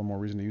much, that's all the more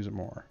reason to use it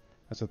more.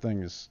 That's the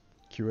thing, is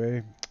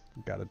QA,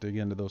 gotta dig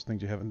into those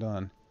things you haven't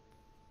done.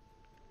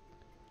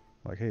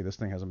 Like, hey, this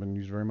thing hasn't been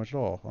used very much at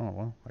all. Oh,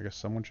 well, I guess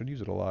someone should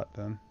use it a lot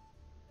then.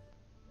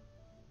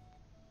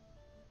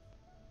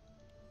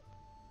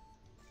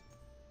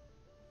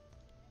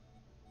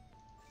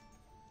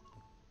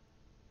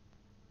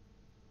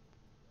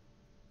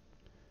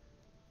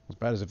 As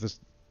bad as if this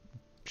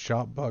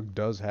shop bug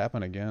does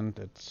happen again,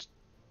 it's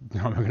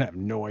I'm gonna have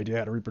no idea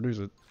how to reproduce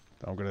it.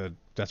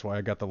 That's why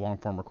I got the long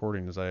form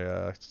recording, is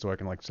so I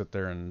can like sit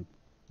there and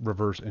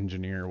reverse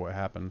engineer what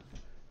happened.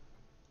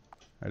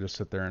 I just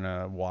sit there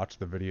and watch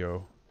the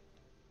video,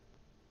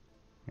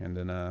 and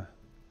then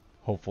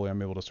hopefully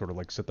I'm able to sort of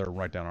like sit there and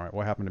write down, all right,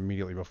 what happened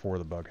immediately before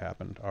the bug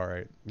happened. All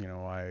right, you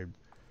know, I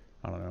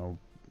don't know,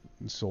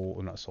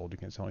 not sold, you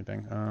can't sell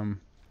anything.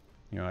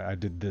 You know, I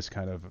did this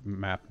kind of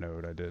map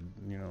node. I did,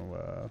 you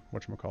know,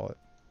 whatchamacallit,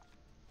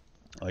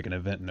 like an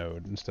event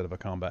node instead of a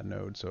combat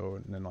node. So,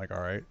 and then like,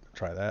 all right,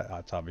 try that.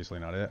 That's obviously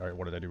not it. All right,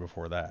 what did I do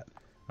before that?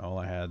 Well,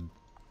 I had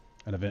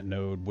an event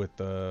node with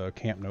the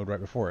camp node right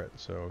before it.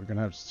 So you're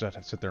gonna have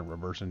to sit there and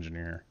reverse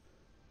engineer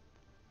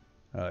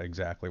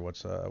exactly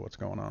what's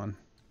going on.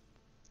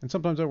 And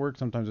sometimes that works.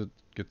 Sometimes it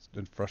gets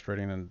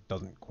frustrating and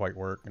doesn't quite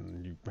work,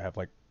 and you have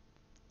like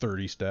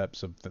 30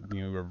 steps of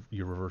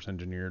you reverse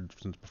engineered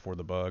since before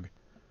the bug.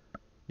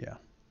 Yeah.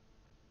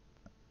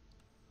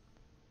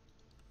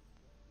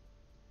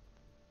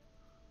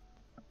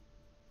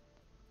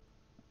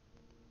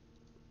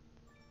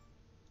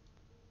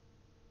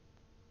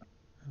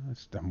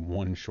 I'm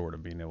one short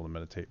of being able to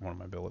meditate one of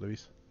my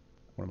abilities.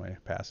 One of my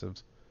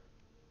passives.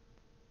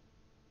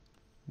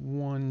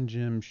 One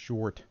gem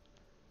short.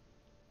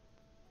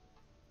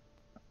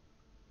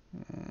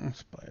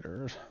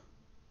 Spiders.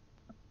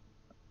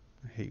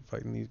 I hate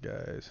fighting these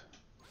guys.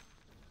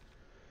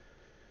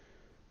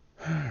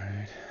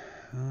 Alright.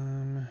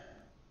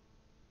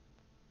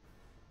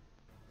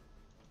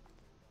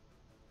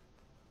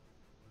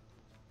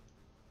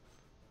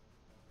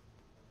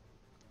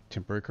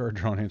 Temporary card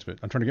draw enhancement.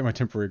 I'm trying to get my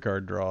temporary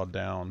card draw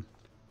down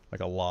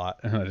like a lot,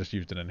 and I just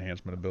used an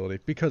enhancement ability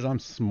because I'm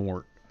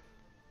smart.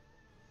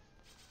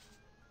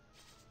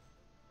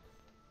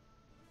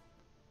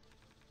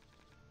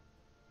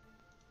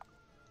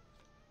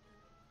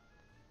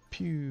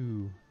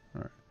 Pew.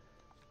 Alright.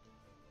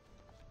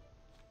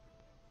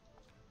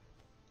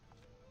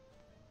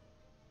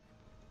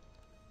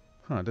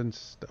 Huh, it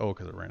didn't oh,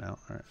 because it ran out.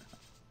 Alright.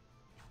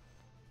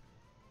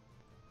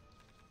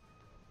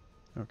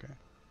 Okay.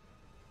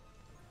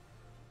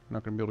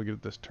 Not going to be able to get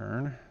it this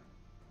turn.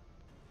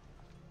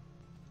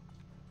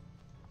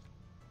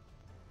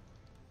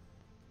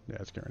 Yeah,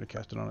 it's getting ready to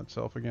cast it on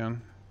itself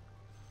again.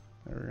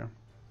 There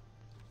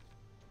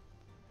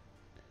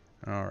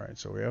we go. Alright,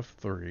 so we have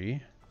 3.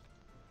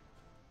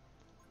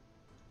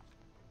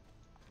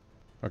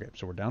 Okay,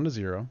 so we're down to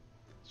 0.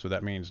 So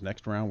that means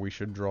next round we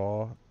should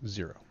draw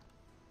 0.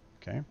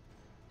 Okay.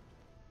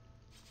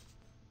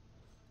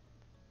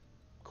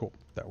 Cool.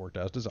 That worked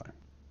as designed.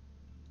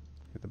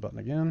 Hit the button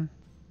again.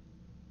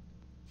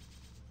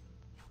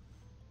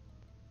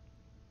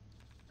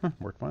 Huh,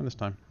 worked fine this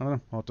time. I don't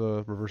know. I'll have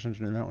to reverse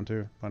engineer that one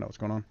too. Find out what's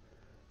going on.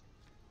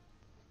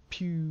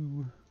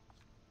 Pew.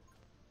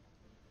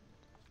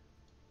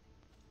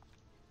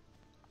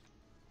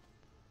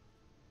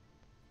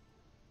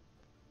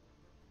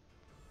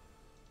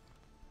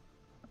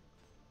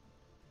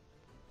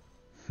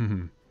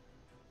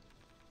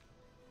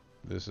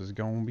 This is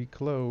gonna be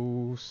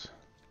close.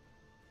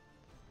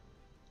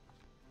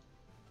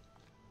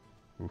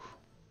 Oof.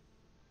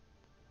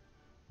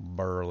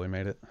 Barely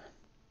made it.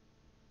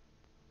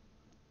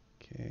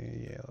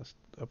 Okay, yeah, let's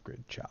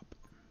upgrade chop.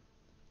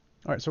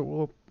 Alright, so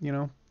we'll, you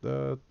know,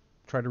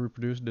 try to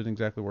reproduce. Didn't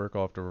exactly work.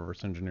 I'll have to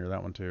reverse engineer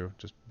that one too.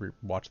 Just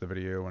watch the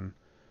video and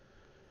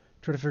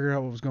try to figure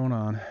out what was going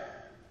on.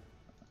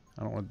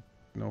 I don't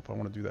know if I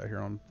want to do that here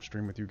on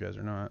stream with you guys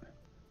or not.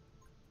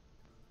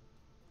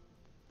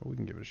 But we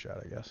can give it a shot,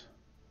 I guess.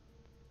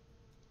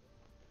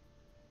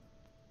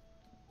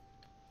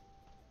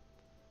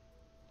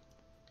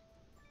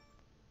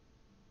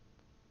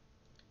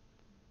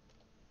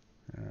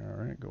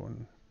 Alright, go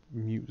and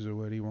mute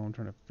Zoeti while I'm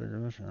trying to figure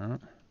this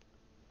out.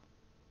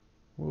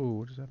 Whoa,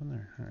 what just happened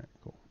there? Alright,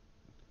 cool.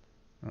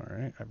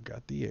 Alright, I've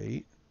got the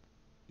 8.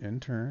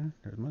 In turn,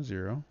 there's my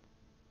 0.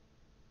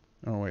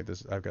 Oh wait,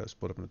 I've got to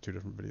split up into 2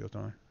 different videos,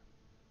 don't I?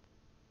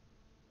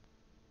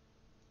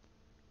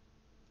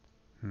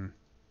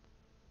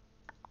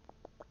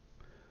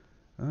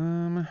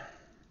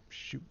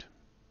 Shoot.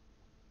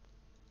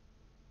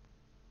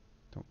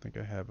 Don't think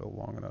I have it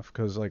long enough,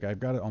 because like I've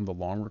got it on the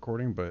long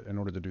recording, but in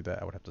order to do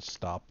that I would have to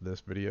stop this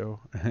video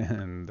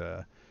and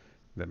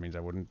that means I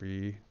wouldn't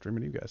be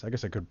streaming to you guys. I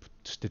guess I could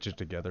stitch it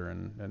together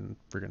and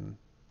friggin'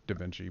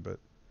 DaVinci, but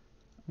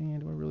man,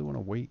 do I really want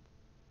to wait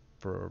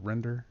for a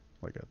render,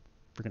 like a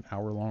freaking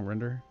hour-long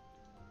render?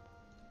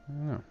 I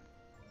don't know.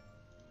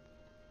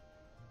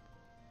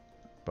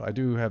 But I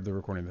do have the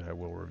recording that I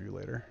will review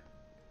later.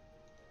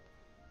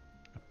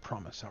 I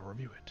promise I'll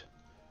review it.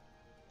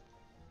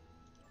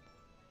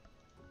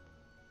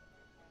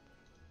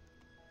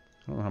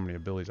 I don't know how many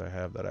abilities I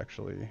have that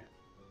actually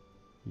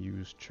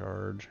use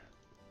charge.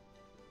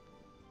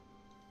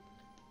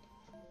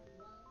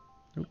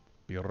 Nope,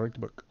 be right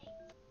back.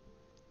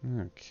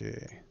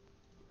 Okay.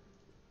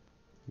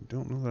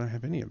 Don't know that I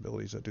have any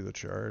abilities that do the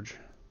charge.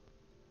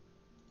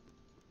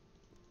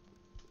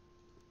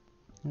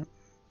 Yep.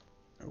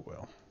 Oh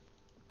well.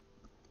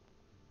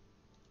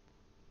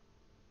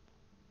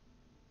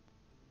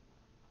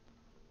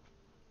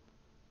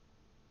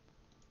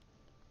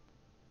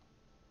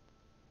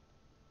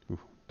 Ooh,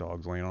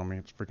 dog's laying on me.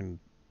 It's freaking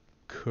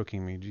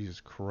cooking me.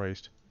 Jesus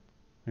Christ.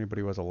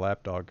 Anybody who has a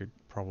lap dog could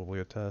probably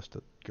attest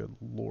that, good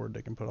lord,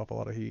 they can put off a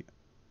lot of heat.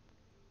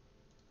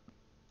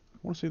 I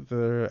want to see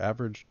the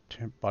average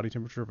body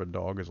temperature of a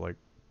dog is like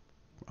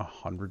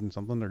 100 and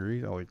something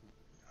degrees. Like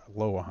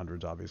low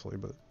 100s, obviously,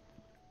 but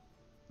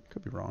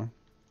could be wrong.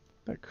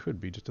 That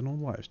could be just an old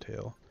wives'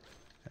 tale.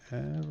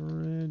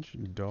 Average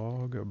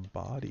dog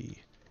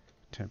body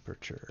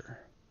temperature.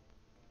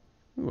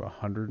 Ooh,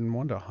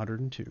 101 to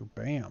 102.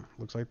 Bam.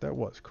 Looks like that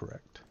was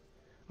correct.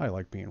 I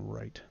like being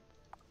right.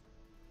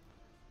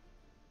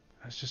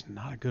 That's just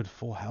not a good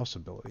full house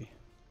ability.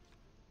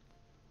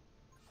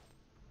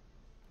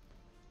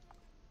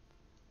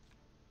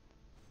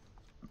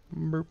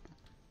 Burp.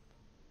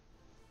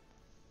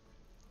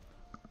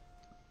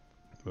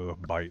 Ugh,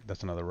 bite.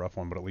 That's another rough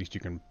one, but at least you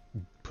can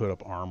put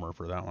up armor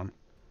for that one.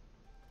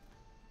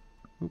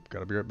 Oop,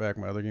 gotta be right back.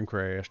 My other game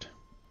crashed.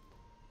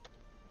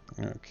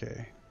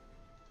 Okay.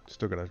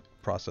 Still gotta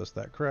process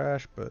that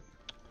crash, but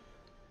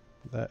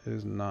that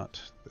is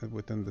not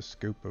within the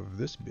scope of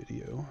this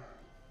video.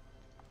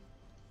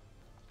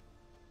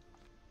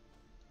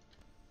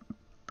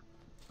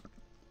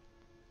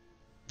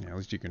 Yeah, at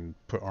least you can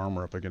put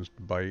armor up against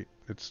bite.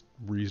 It's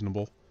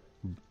reasonable.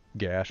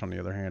 Gash, on the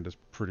other hand, is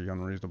pretty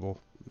unreasonable.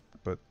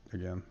 But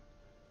again,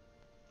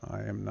 I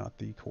am not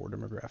the core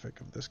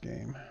demographic of this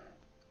game.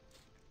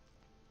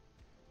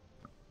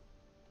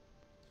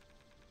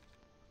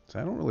 So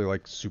I don't really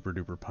like super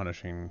duper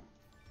punishing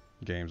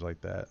games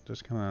like that.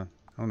 Just kind of,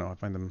 I don't know, I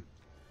find them,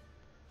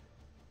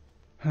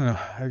 I don't know,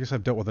 I guess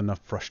I've dealt with enough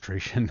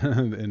frustration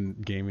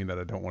in gaming that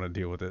I don't want to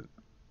deal with it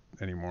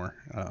anymore.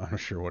 I'm not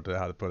sure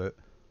how to put it.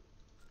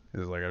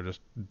 It's like I've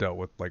just dealt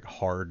with like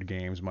hard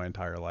games my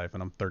entire life,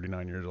 and I'm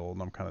 39 years old,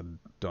 and I'm kind of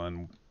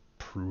done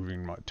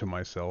proving to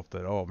myself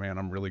that, oh man,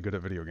 I'm really good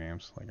at video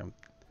games. Like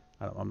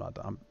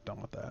I'm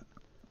done with that.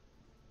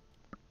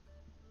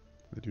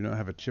 I do not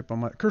have a chip on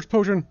my curse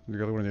potion.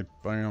 The other one,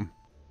 bam.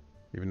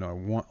 Even though I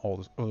want all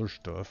this other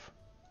stuff,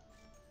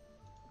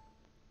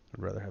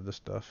 I'd rather have this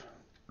stuff.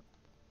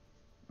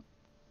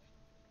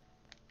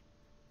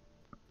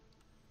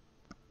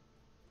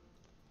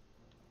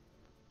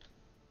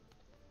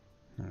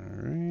 All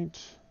right.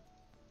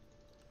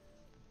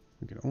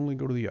 We can only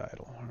go to the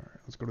idol. All right,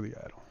 let's go to the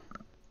idol.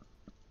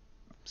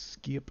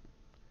 Skip.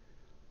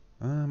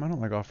 I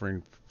don't like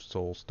offering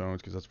soul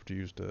stones because that's what you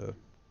use to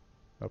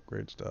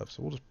upgrade stuff.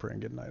 So we'll just pray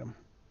and get an item.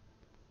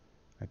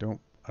 I don't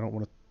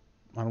want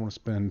to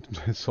spend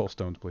soul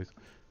stones, please.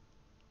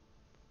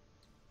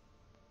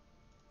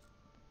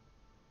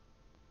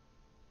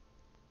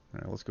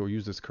 All right, let's go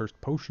use this cursed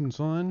potion,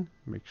 son.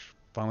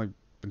 Finally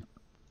been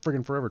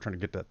friggin' forever trying to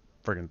get that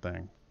friggin'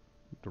 thing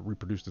to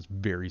reproduce this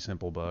very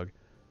simple bug.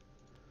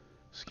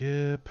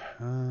 Skip.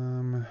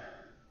 I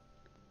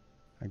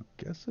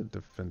guess a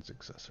defense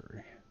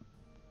accessory.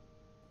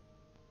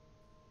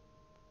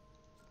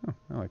 Oh,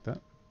 I like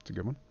that. It's a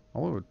good one.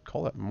 Although I would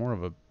call that more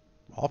of a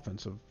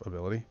offensive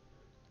ability.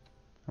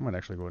 I might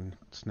actually go ahead and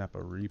snap a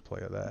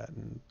replay of that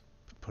and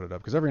put it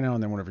up. Because every now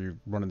and then whenever you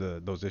run into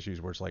those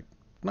issues where it's like,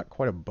 not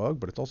quite a bug,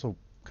 but it's also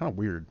kind of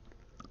weird,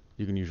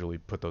 you can usually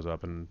put those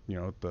up and, you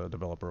know, the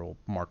developer will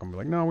mark them and be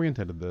like, no, we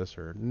intended this,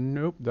 or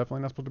nope,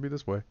 definitely not supposed to be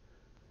this way.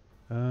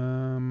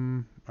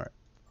 Alright.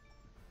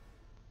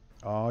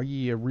 Oh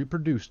yeah,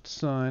 reproduced,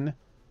 son.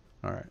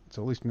 Alright,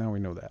 so at least now we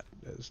know that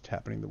it's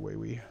happening the way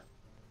we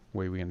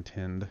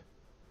intend.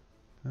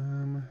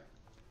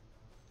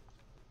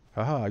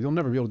 Haha, you'll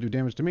never be able to do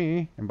damage to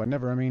me, and by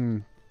never I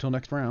mean till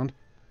next round.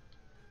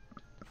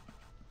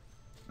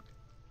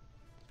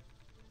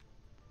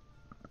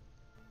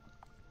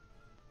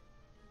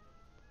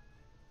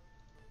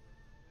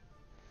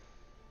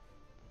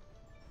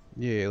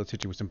 Yeah, let's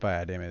hit you with some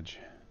fire damage.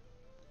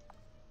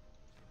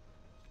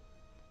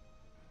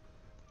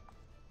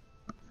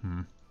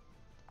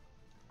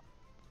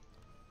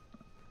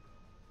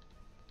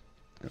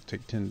 Gonna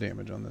take 10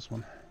 damage on this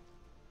one.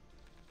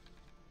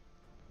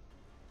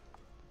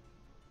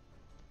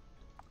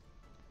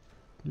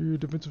 Yeah,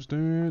 defensive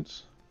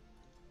stance.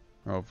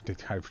 Oh,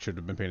 I should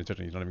have been paying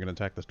attention. He's not even gonna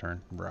attack this turn.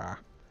 Brah.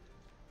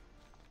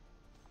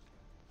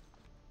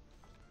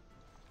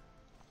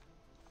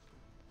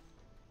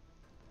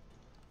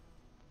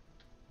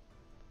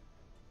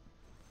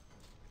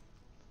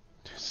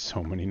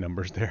 So many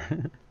numbers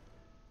there.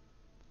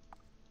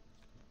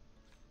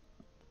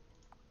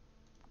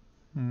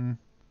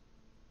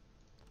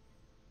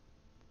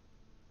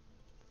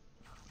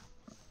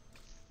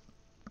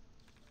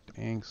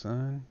 Dang,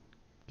 son.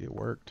 Get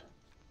worked.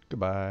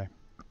 Goodbye.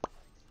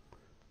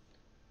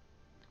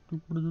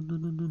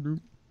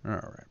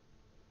 Alright.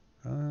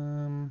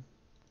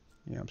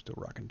 Yeah, I'm still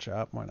rocking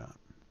chop. Why not?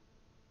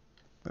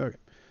 Okay.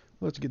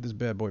 Let's get this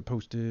bad boy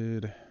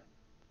posted.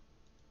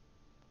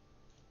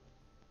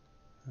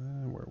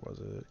 Where was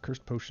it?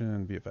 Cursed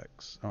Potion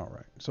VFX.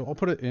 Alright. So I'll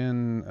put it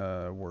in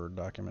a Word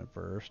document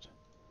first.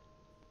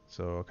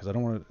 So, because I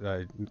don't want to,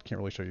 I can't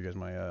really show you guys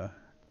my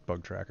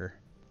bug tracker.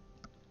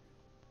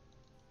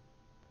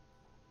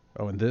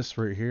 Oh, and this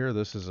right here,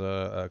 this is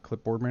a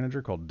clipboard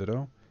manager called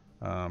Ditto.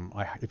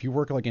 If you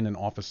work like in an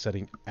office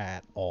setting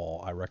at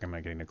all, I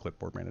recommend getting a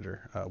clipboard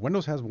manager.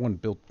 Windows has one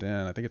built in.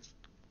 I think it's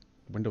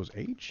Windows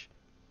H?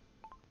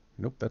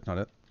 Nope, that's not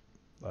it.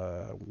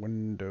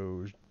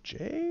 Windows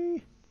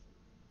J?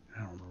 I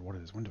don't remember what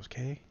it is. Windows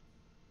K?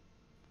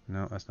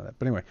 No, that's not it.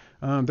 But anyway,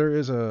 there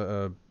is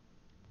a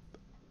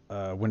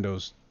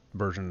Windows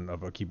version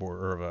of a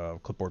keyboard or of a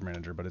clipboard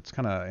manager, but it's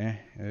kind of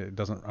it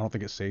doesn't. I don't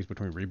think it saves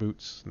between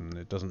reboots, and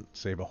it doesn't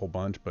save a whole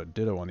bunch. But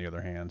Ditto, on the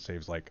other hand,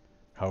 saves like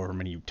however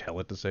many you tell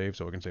it to save,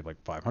 so it can save like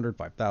 500,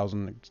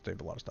 5,000. It can save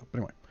a lot of stuff. But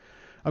anyway,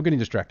 I'm getting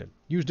distracted.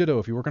 Use Ditto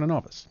if you work in an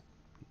office.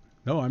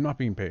 No, I'm not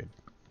being paid.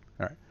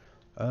 All right.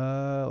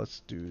 Let's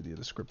do the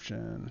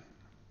description.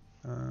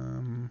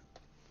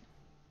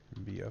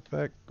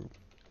 VFX.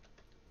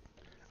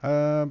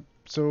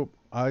 So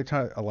I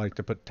like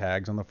to put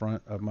tags on the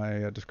front of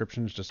my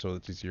descriptions just so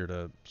it's easier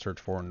to search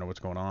for and know what's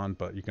going on.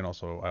 But you can I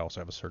also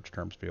have a search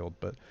terms field.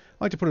 But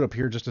I like to put it up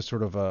here just to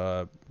sort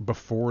of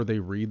before they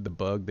read the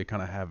bug, they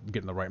kind of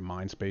get in the right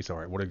mind space. All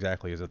right, what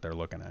exactly is it they're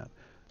looking at?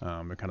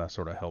 It kind of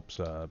sort of helps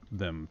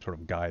them sort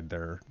of guide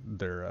their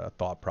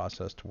thought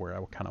process to where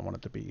I kind of want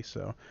it to be.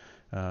 So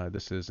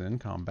this is in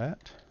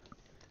combat.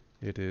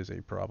 It is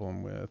a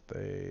problem with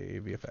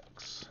a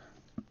VFX.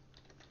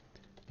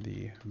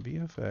 The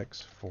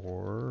VFX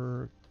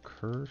for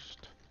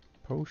Cursed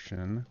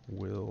Potion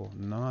will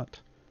not,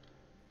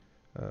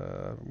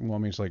 well, it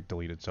means like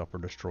delete itself or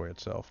destroy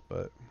itself,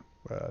 but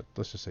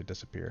let's just say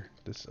disappear.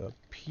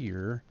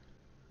 Disappear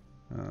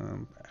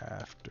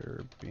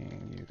after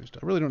being used.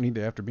 I really don't need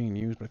the after being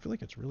used, but I feel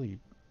like it's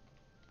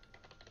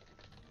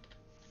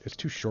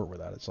too short with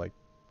that. It's like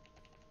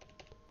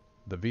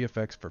the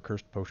VFX for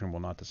Cursed Potion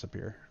will not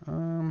disappear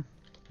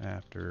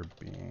after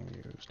being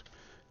used.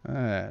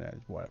 Why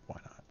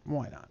not?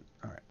 Why not?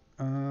 All right.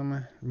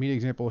 Media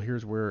example.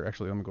 Here's where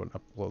actually I'm going to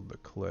upload the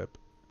clip.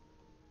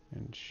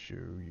 and show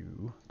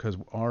you, because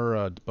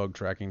our bug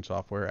tracking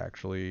software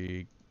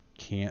actually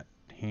can't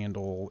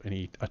handle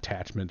any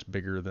attachments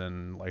bigger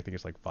than, I think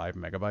it's like 5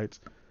 megabytes.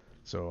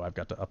 So I've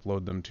got to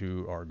upload them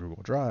to our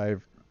Google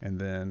Drive and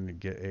then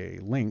get a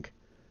link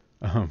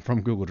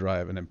from Google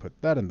Drive and then put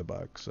that in the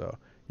bug. So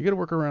you got to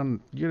work around.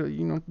 You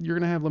know you're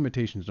gonna have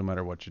limitations no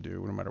matter what you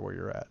do, no matter where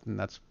you're at, and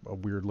that's a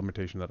weird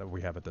limitation that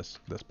we have at this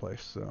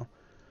place. So.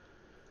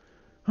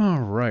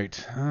 All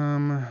right.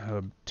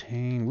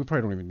 Obtain. We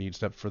probably don't even need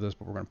steps for this,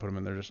 but we're gonna put them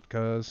in there just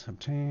because.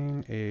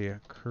 Obtain a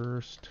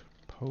cursed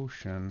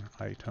potion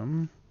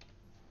item.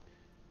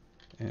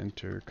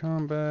 Enter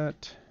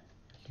combat.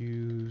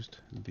 Use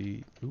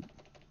the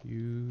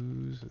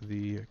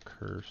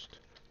cursed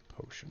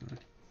potion.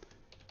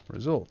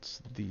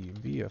 Results. The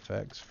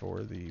VFX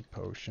for the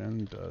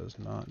potion does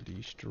not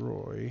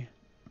destroy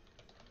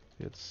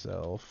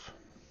itself.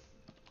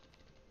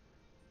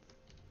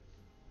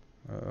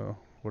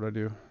 What'd I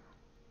do?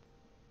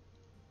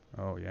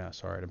 Oh yeah,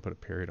 sorry, I didn't put a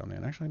period on the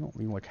end. Actually, I don't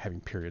even like having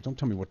periods. Don't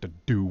tell me what to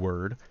do,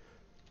 word.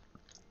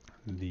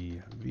 The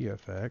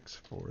VFX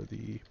for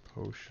the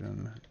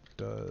potion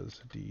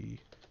does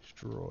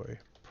destroy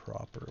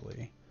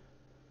properly.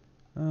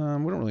 We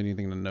don't really need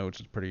anything to notes.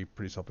 It's pretty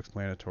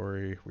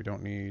self-explanatory. We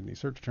don't need any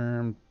search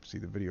term. See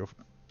the video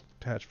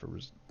attached for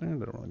I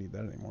don't really need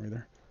that anymore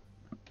either.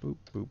 Boop,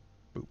 boop,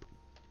 boop.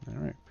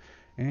 All right.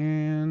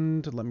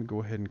 And let me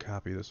go ahead and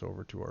copy this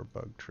over to our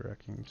bug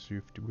tracking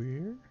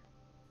software.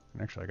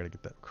 And actually, I gotta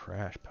get that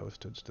crash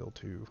posted still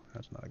too.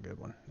 That's not a good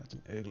one. That's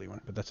an ugly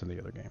one, but that's in the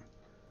other game.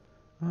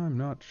 I'm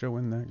not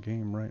showing that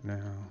game right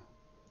now.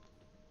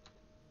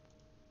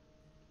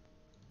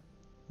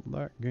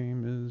 That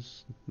game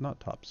is not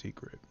top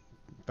secret.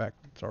 In fact,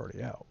 it's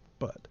already out,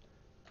 but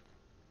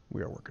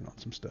we are working on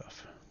some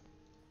stuff.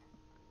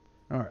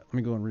 Alright, let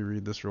me go and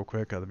reread this real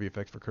quick. The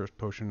VFX for cursed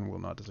potion will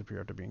not disappear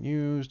after being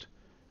used.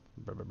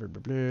 Blah, blah, blah,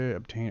 blah, blah.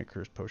 Obtain a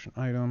cursed potion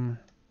item.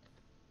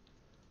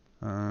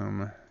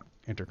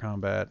 Enter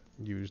combat.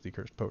 Use the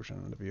cursed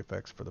potion. The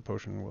VFX for the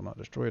potion will not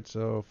destroy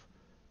itself.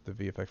 The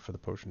VFX for the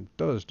potion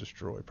does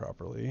destroy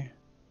properly.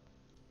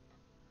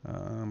 I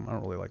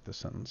don't really like this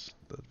sentence.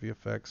 The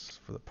VFX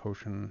for the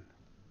potion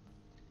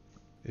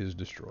is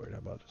destroyed. How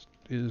about this?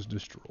 Is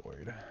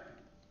destroyed.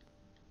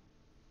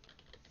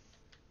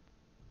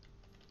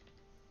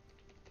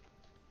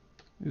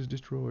 Is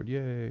destroyed.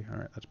 Yay.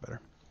 Alright, that's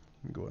better.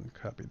 Go ahead and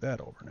copy that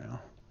over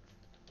now.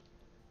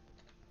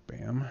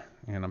 Bam.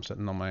 And I'm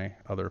setting all my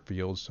other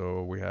fields.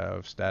 So we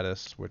have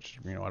status, which,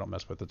 I don't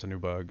mess with. It's a new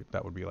bug.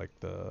 That would be like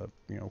the,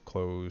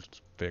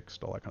 closed,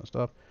 fixed, all that kind of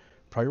stuff.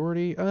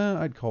 Priority,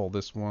 I'd call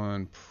this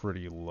one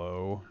pretty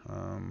low.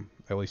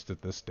 At least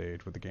at this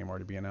stage with the game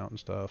already being out and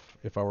stuff.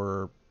 If I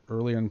were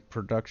earlier in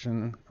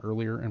production, I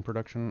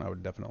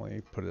would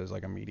definitely put it as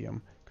like a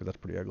medium, because that's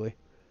pretty ugly.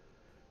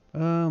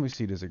 Let me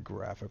see, it is a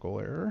graphical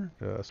error.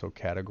 So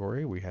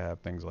category, we have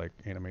things like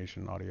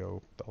animation,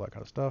 audio, all that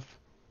kind of stuff.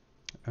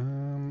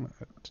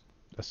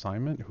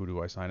 Assignment, who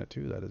do I assign it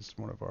to? That is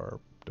one of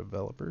our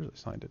developers. I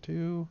assigned it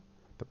to.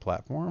 The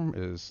platform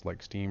is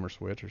like Steam or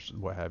Switch or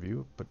what have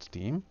you, but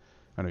Steam.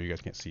 I know you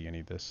guys can't see any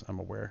of this, I'm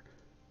aware.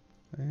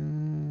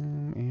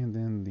 And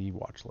then the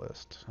watch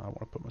list. I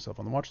want to put myself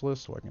on the watch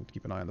list so I can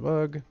keep an eye on the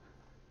bug.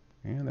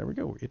 And there we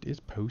go. It is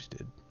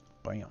posted.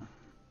 Bam.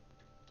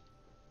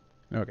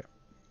 Okay.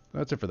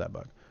 That's it for that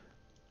bug.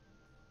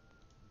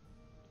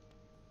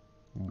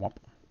 Womp.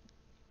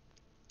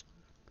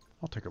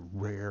 I'll take a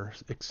rare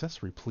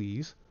accessory,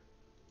 please.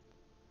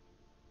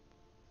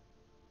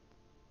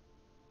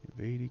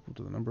 Evade equal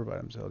to the number of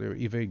items held.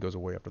 Evade goes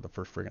away after the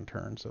first friggin'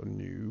 turn, so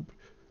noob.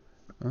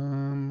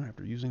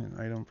 After using an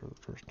item for the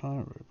first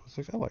time,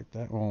 I like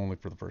that. Well, only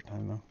for the first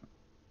time though.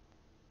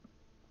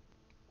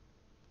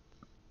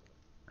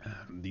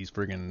 These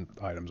friggin'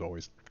 items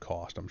always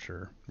cost, I'm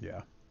sure.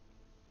 Yeah.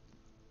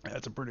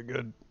 That's a pretty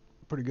good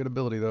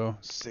ability though.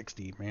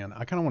 60, man.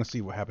 I kind of want to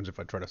see what happens if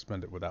I try to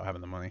spend it without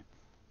having the money.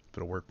 If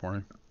it'll work for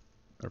me.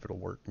 Or if it'll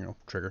work,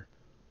 trigger.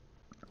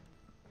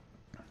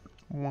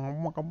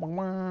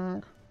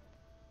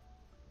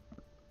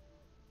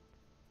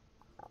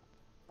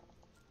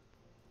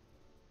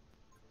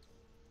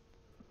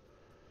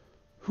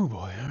 Oh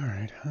boy,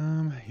 alright.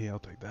 Yeah, I'll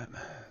take that.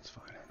 That's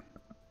fine.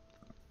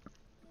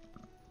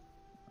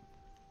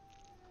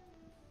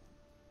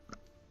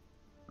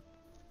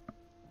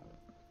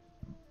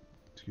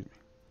 Excuse me.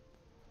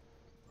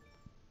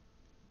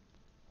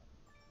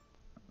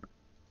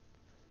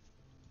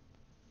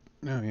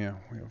 Oh yeah,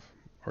 we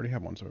already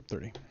have one, so we have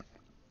 30.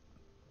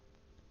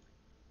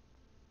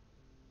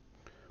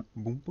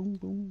 Boom, boom,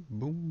 boom,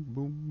 boom,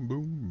 boom,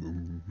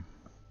 boom,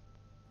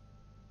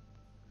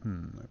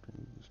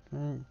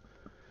 boom.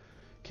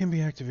 Can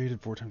be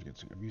activated 4 times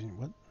against using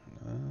what?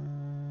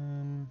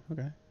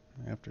 Okay.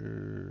 Okay.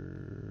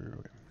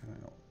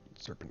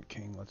 Serpent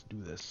King, let's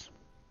do this.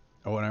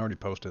 Oh, and I already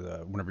posted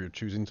whenever you're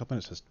choosing something,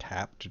 it says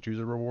tap to choose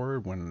a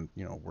reward when,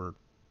 we're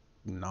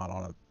not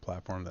on a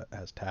platform that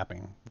has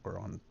tapping. We're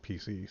on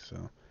PC,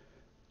 so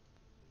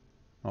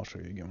I'll show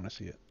you again when I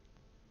see it.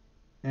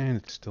 And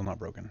it's still not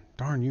broken.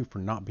 Darn you for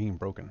not being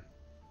broken.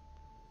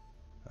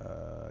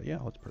 Yeah,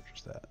 let's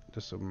purchase that.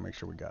 Just so we make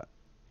sure we got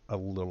a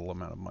little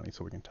amount of money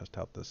so we can test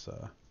out this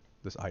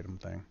this item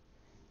thing.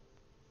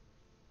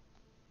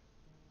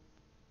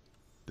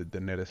 The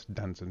nettest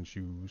dancing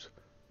shoes.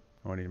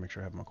 Oh, I need to make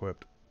sure I have them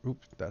equipped.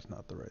 Oops, that's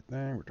not the right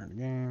thing. Return to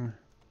game.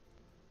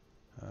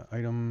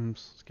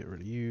 Items. Let's get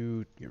rid of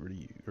you. Get rid of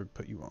you. Or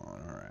put you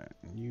on. Alright.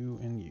 You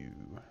and you.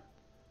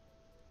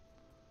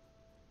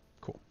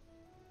 Cool.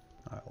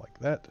 I like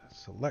that.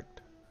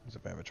 Select. As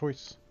if I have a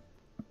choice.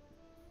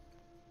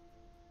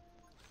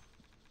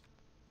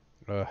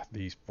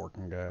 These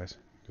forking guys.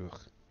 Ugh.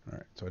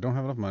 Alright, so I don't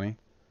have enough money.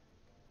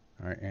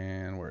 Alright,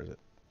 and where is it?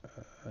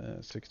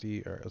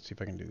 60. Alright, let's see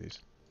if I can do these.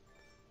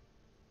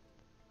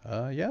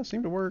 Yeah,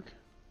 seemed to work.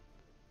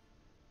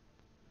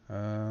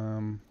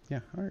 Yeah,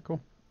 alright,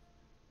 cool.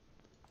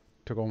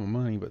 Took all my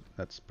money, but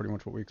that's pretty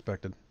much what we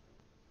expected.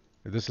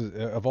 This is,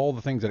 of all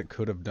the things that it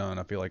could have done,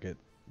 I feel like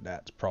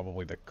that's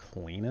probably the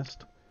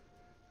cleanest.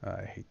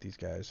 I hate these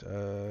guys.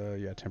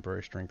 Yeah,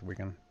 temporary strength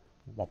weaken.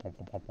 Womp, womp,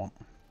 womp, womp, womp.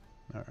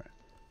 Alright.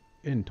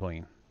 In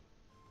clean.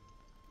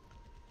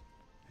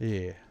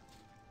 Yeah.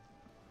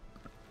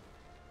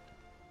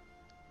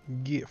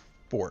 Get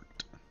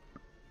forked.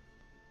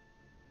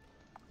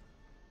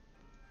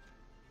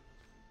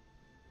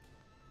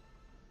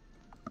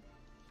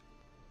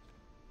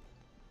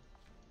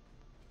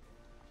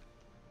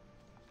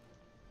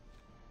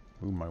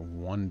 Ooh, my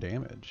 1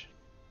 damage.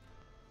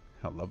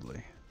 How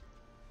lovely.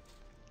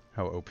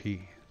 How OP.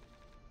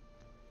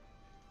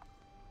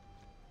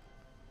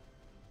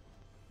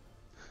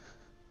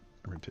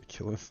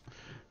 Ridiculous.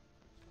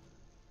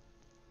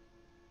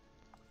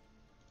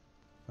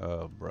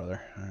 Oh,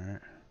 brother.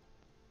 Alright.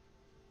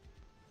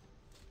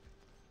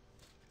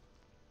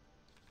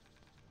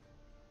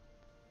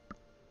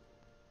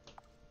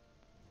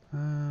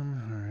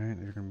 Alright,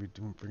 they're gonna be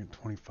doing freaking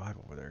 25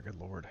 over there, good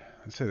lord.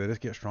 I'd say they just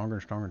get stronger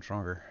and stronger and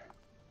stronger.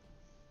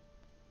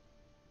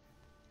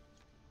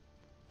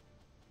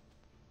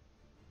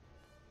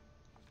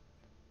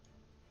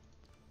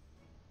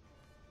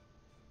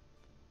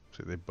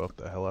 See, they buff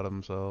the hell out of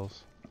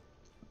themselves.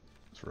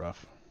 It's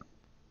rough.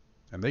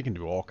 And they can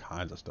do all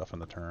kinds of stuff in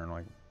the turn.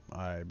 Like,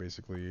 I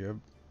basically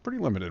am pretty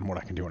limited in what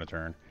I can do in a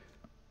turn.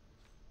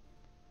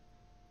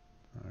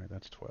 Alright,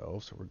 that's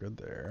 12, so we're good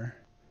there.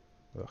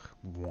 Ugh,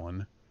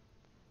 1.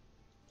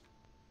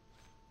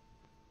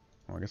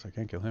 Well, I guess I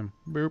can't kill him.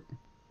 Boop.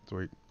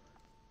 Sweet.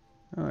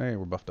 Oh, hey,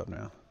 we're buffed up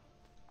now.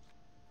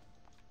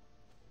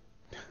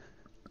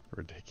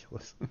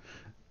 Ridiculous.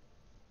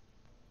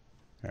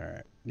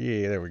 Alright.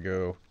 Yeah, there we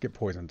go. Get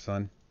poisoned,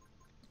 son.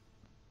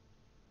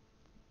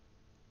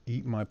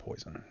 Eat my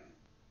poison.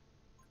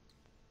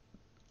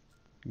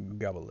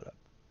 Gobble it up.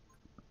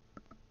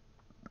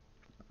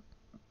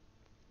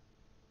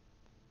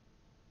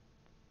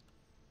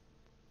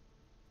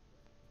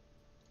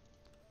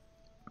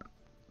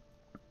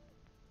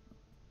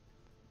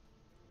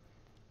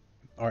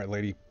 Alright,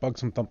 lady. Bug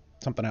something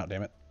out,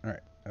 damn it.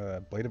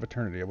 Alright. Blade of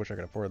Eternity. I wish I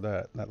could afford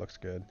that. That looks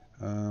good.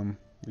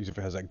 Usually if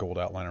it has that gold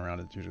outline around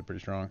it, it's usually pretty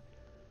strong.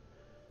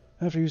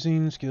 After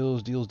using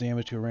skills, deals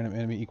damage to a random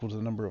enemy equal to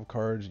the number of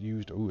cards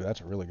used. Ooh, that's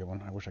a really good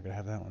one. I wish I could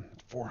have that one.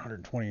 It's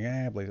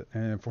 420 blade,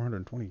 and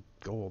 420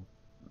 gold.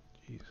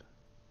 Jeez.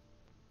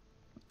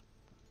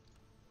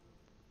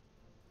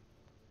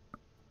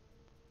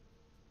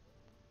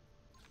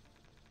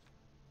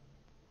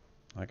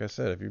 Like I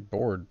said, if you're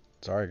bored,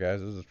 sorry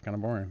guys, this is kind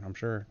of boring, I'm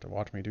sure, to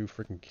watch me do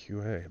freaking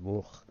QA.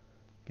 Ugh.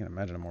 Can't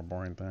imagine a more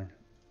boring thing.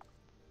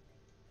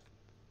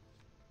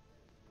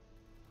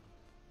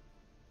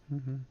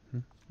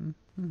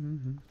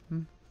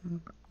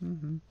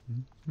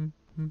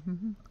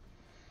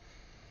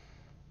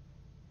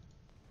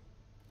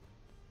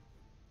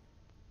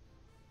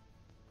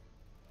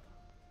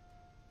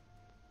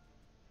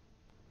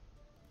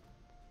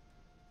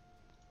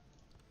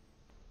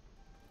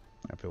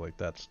 I feel like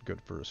that's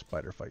good for a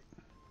spider fight.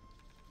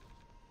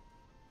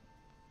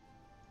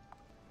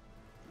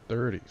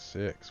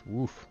 36.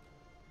 Woof.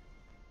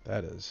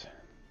 That is...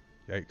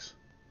 Yikes.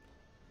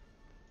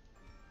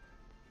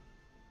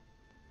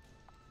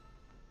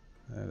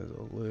 That is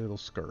a little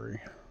scurry.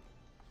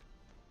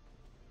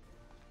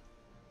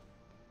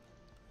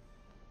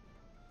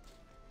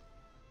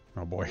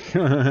 Oh boy.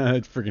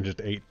 It freaking just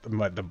ate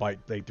the bite.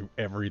 Ate through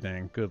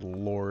everything. Good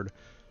lord.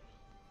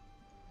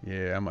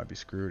 Yeah, I might be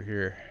screwed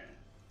here.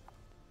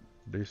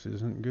 This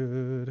isn't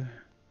good.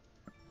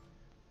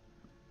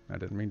 I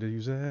didn't mean to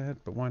use that,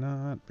 but why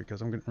not?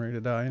 Because I'm getting ready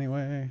to die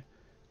anyway.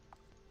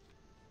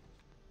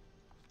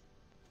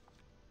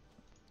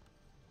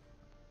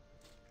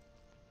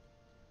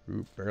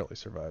 Ooh, barely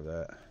survived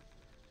that.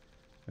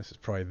 This is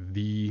probably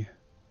the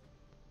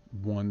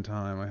one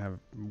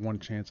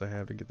chance I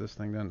have to get this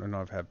thing done. Or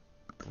no, I've had...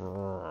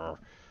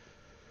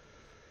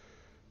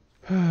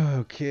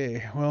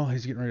 Okay, well,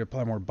 he's getting ready to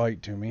apply more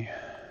bite to me.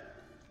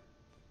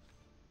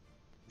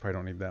 Probably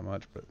don't need that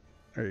much, but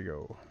there you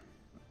go.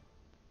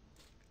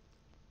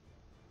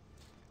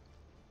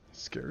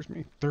 Scares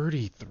me.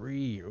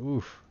 33.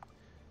 Oof.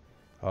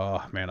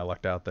 Oh, man, I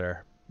lucked out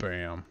there.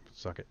 Bam.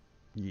 Suck it.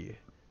 Yeah.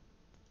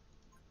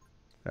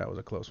 That was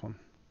a close one.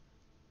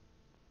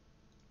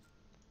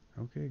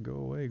 Okay, go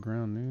away,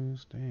 ground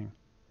news. Dang.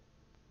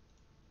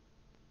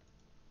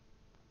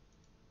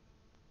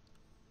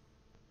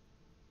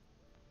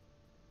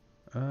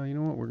 You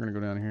know what? We're going to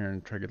go down here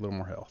and try to get a little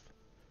more health.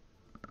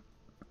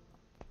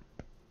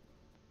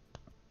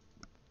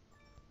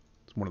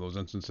 It's one of those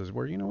instances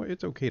where, you know what?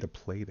 It's okay to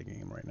play the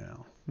game right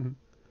now.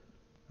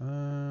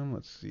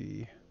 Let's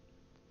see.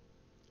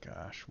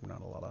 Gosh,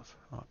 not a lot of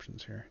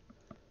options here.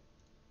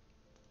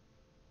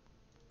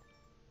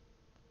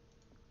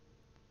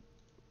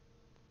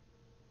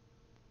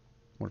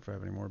 Wonder if I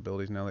have any more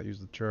abilities now that use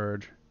the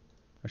charge.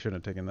 I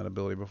shouldn't have taken that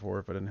ability before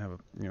if I didn't have,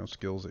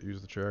 skills that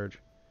use the charge.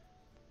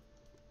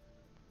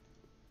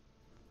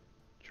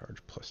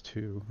 Charge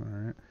 +2,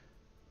 alright.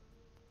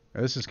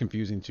 This is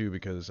confusing too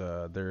because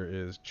there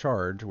is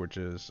charge, which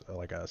is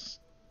like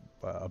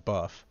a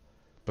buff,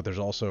 but there's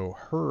also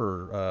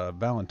her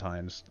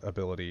Valentine's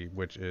ability,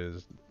 which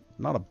is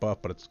not a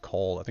buff, but it's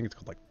called, I think it's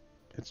called like,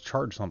 it's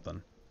charge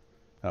something.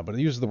 But it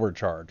uses the word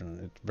charge, and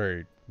it's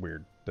very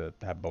weird to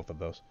have both of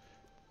those.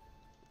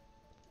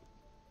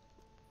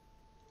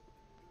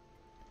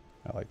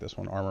 I like this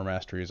one. Armor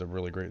Mastery is a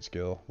really great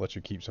skill. Lets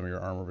you keep some of your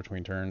armor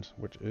between turns,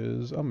 which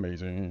is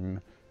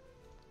amazing.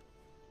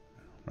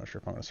 I'm not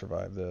sure if I'm going to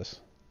survive this.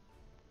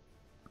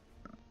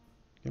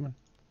 Come on.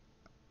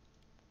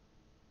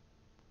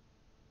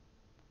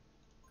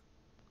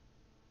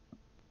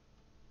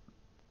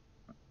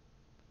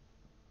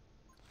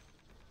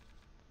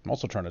 I'm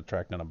also trying to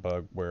track down a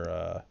bug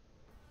where,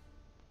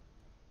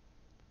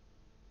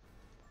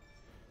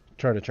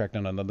 try to track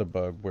down another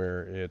bug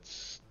where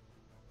it's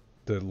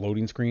the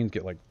loading screens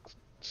get like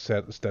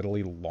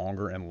steadily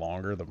longer and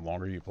longer the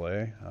longer you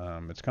play.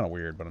 It's kind of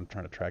weird, but I'm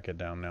trying to track it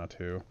down now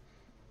too.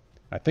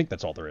 I think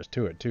that's all there is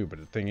to it too, but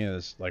the thing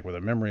is, like with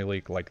a memory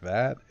leak like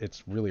that,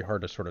 it's really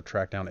hard to sort of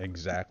track down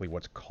exactly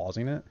what's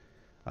causing it.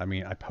 I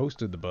mean, I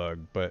posted the bug,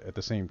 but at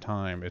the same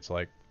time, it's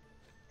like,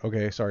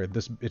 okay, sorry,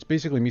 it's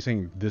basically me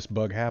saying this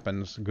bug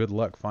happens, good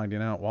luck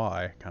finding out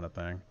why, kind of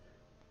thing.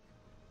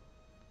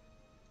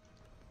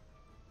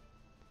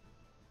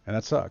 And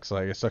that sucks.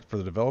 Like, it sucks for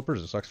the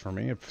developers, it sucks for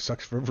me, it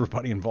sucks for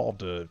everybody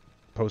involved to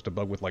post a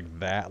bug with like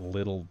that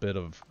little bit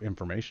of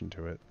information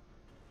to it.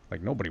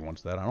 Like, nobody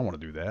wants that. I don't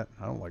want to do that.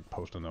 I don't like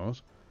posting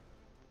those.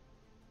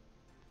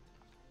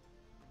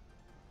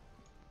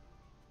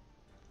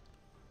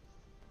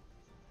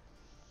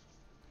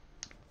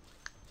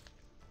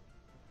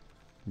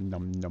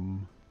 Num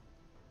num.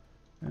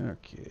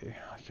 Okay.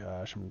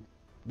 Gosh, I'm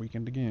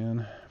weakened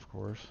again, of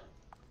course.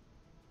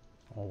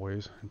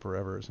 Always and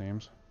forever, it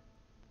seems.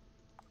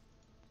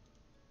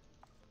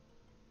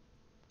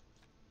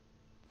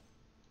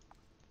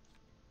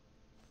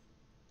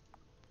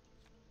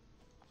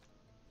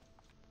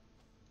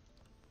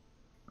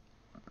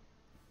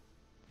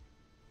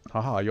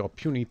 Haha, your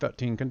puny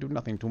 13 can do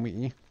nothing to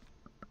me.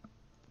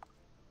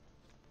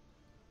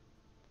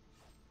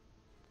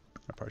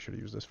 I probably should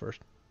have used this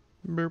first.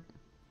 Burp.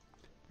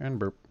 And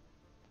burp.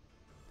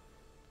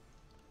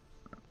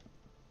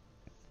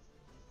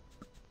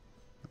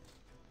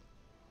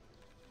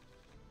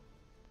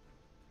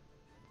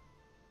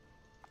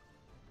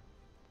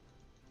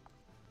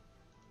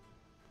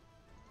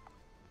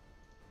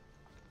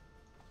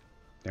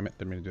 Damn it,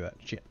 didn't mean to do that.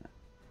 Shit.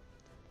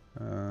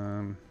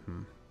 Oh.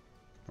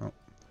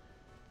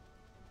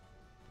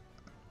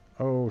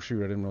 Oh, shoot,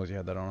 I didn't realize you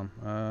had that on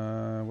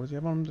him. What does he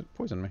have on him that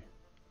poisoned me?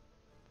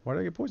 Why did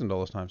I get poisoned all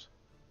those times?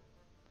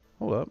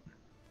 Hold up.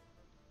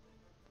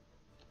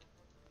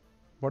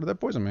 Why did that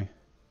poison me?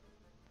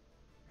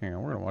 Hang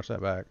on, we're gonna watch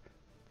that back.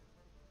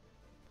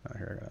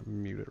 Here, I gotta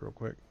mute it real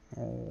quick.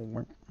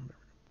 Oh,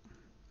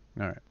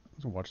 alright,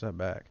 let's watch that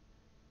back.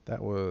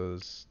 That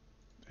was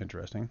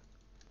interesting.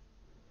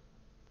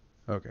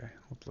 Okay,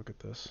 let's look at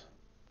this.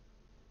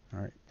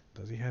 Alright,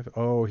 does he have...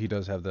 Oh, he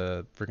does have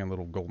the freaking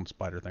little golden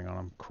spider thing on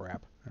him.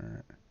 Crap.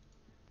 Alright.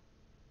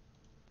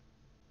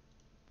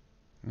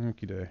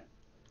 Okie day.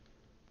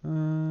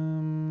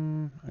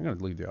 I'm gonna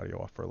leave the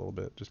audio off for a little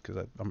bit, just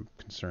because I'm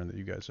concerned that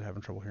you guys are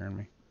having trouble hearing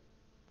me.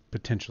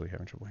 Potentially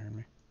having trouble hearing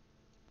me.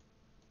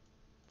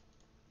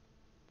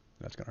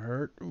 That's gonna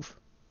hurt. Oof.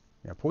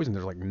 Yeah, poison,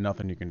 there's like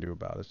nothing you can do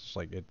about it. It's just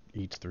like it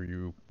eats through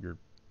you. You're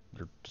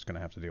just gonna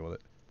have to deal with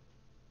it.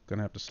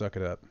 Gonna have to suck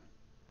it up.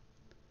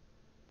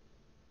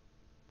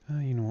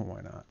 You know what?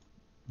 Why not?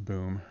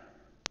 Boom.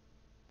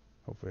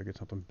 Hopefully I get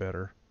something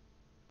better.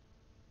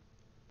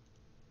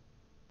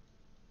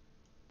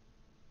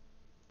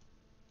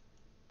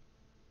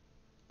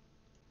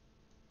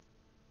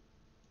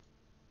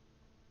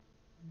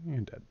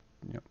 And dead.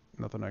 Yep.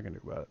 Nothing I can do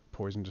about it.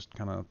 Poison just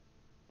kind of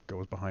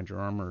goes behind your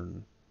armor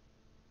and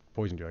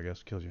poisons you, I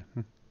guess. Kills you.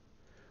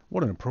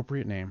 What an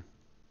appropriate name.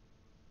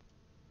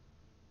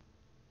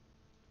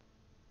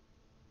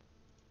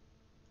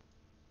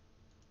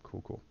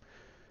 Cool, cool.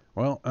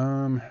 Well,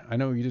 I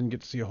know you didn't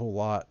get to see a whole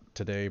lot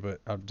today,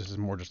 but this is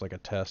more just like a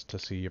test to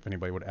see if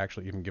anybody would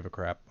actually even give a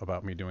crap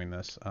about me doing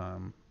this.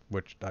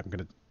 which I'm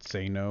going to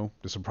say no.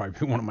 This will probably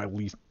be one of my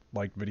least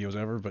liked videos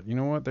ever, but you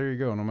know what? There you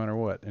go, no matter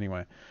what.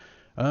 Anyway,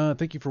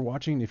 thank you for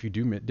watching. If you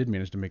did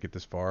manage to make it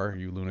this far,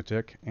 you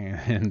lunatic.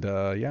 And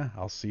yeah,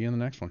 I'll see you in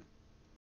the next one.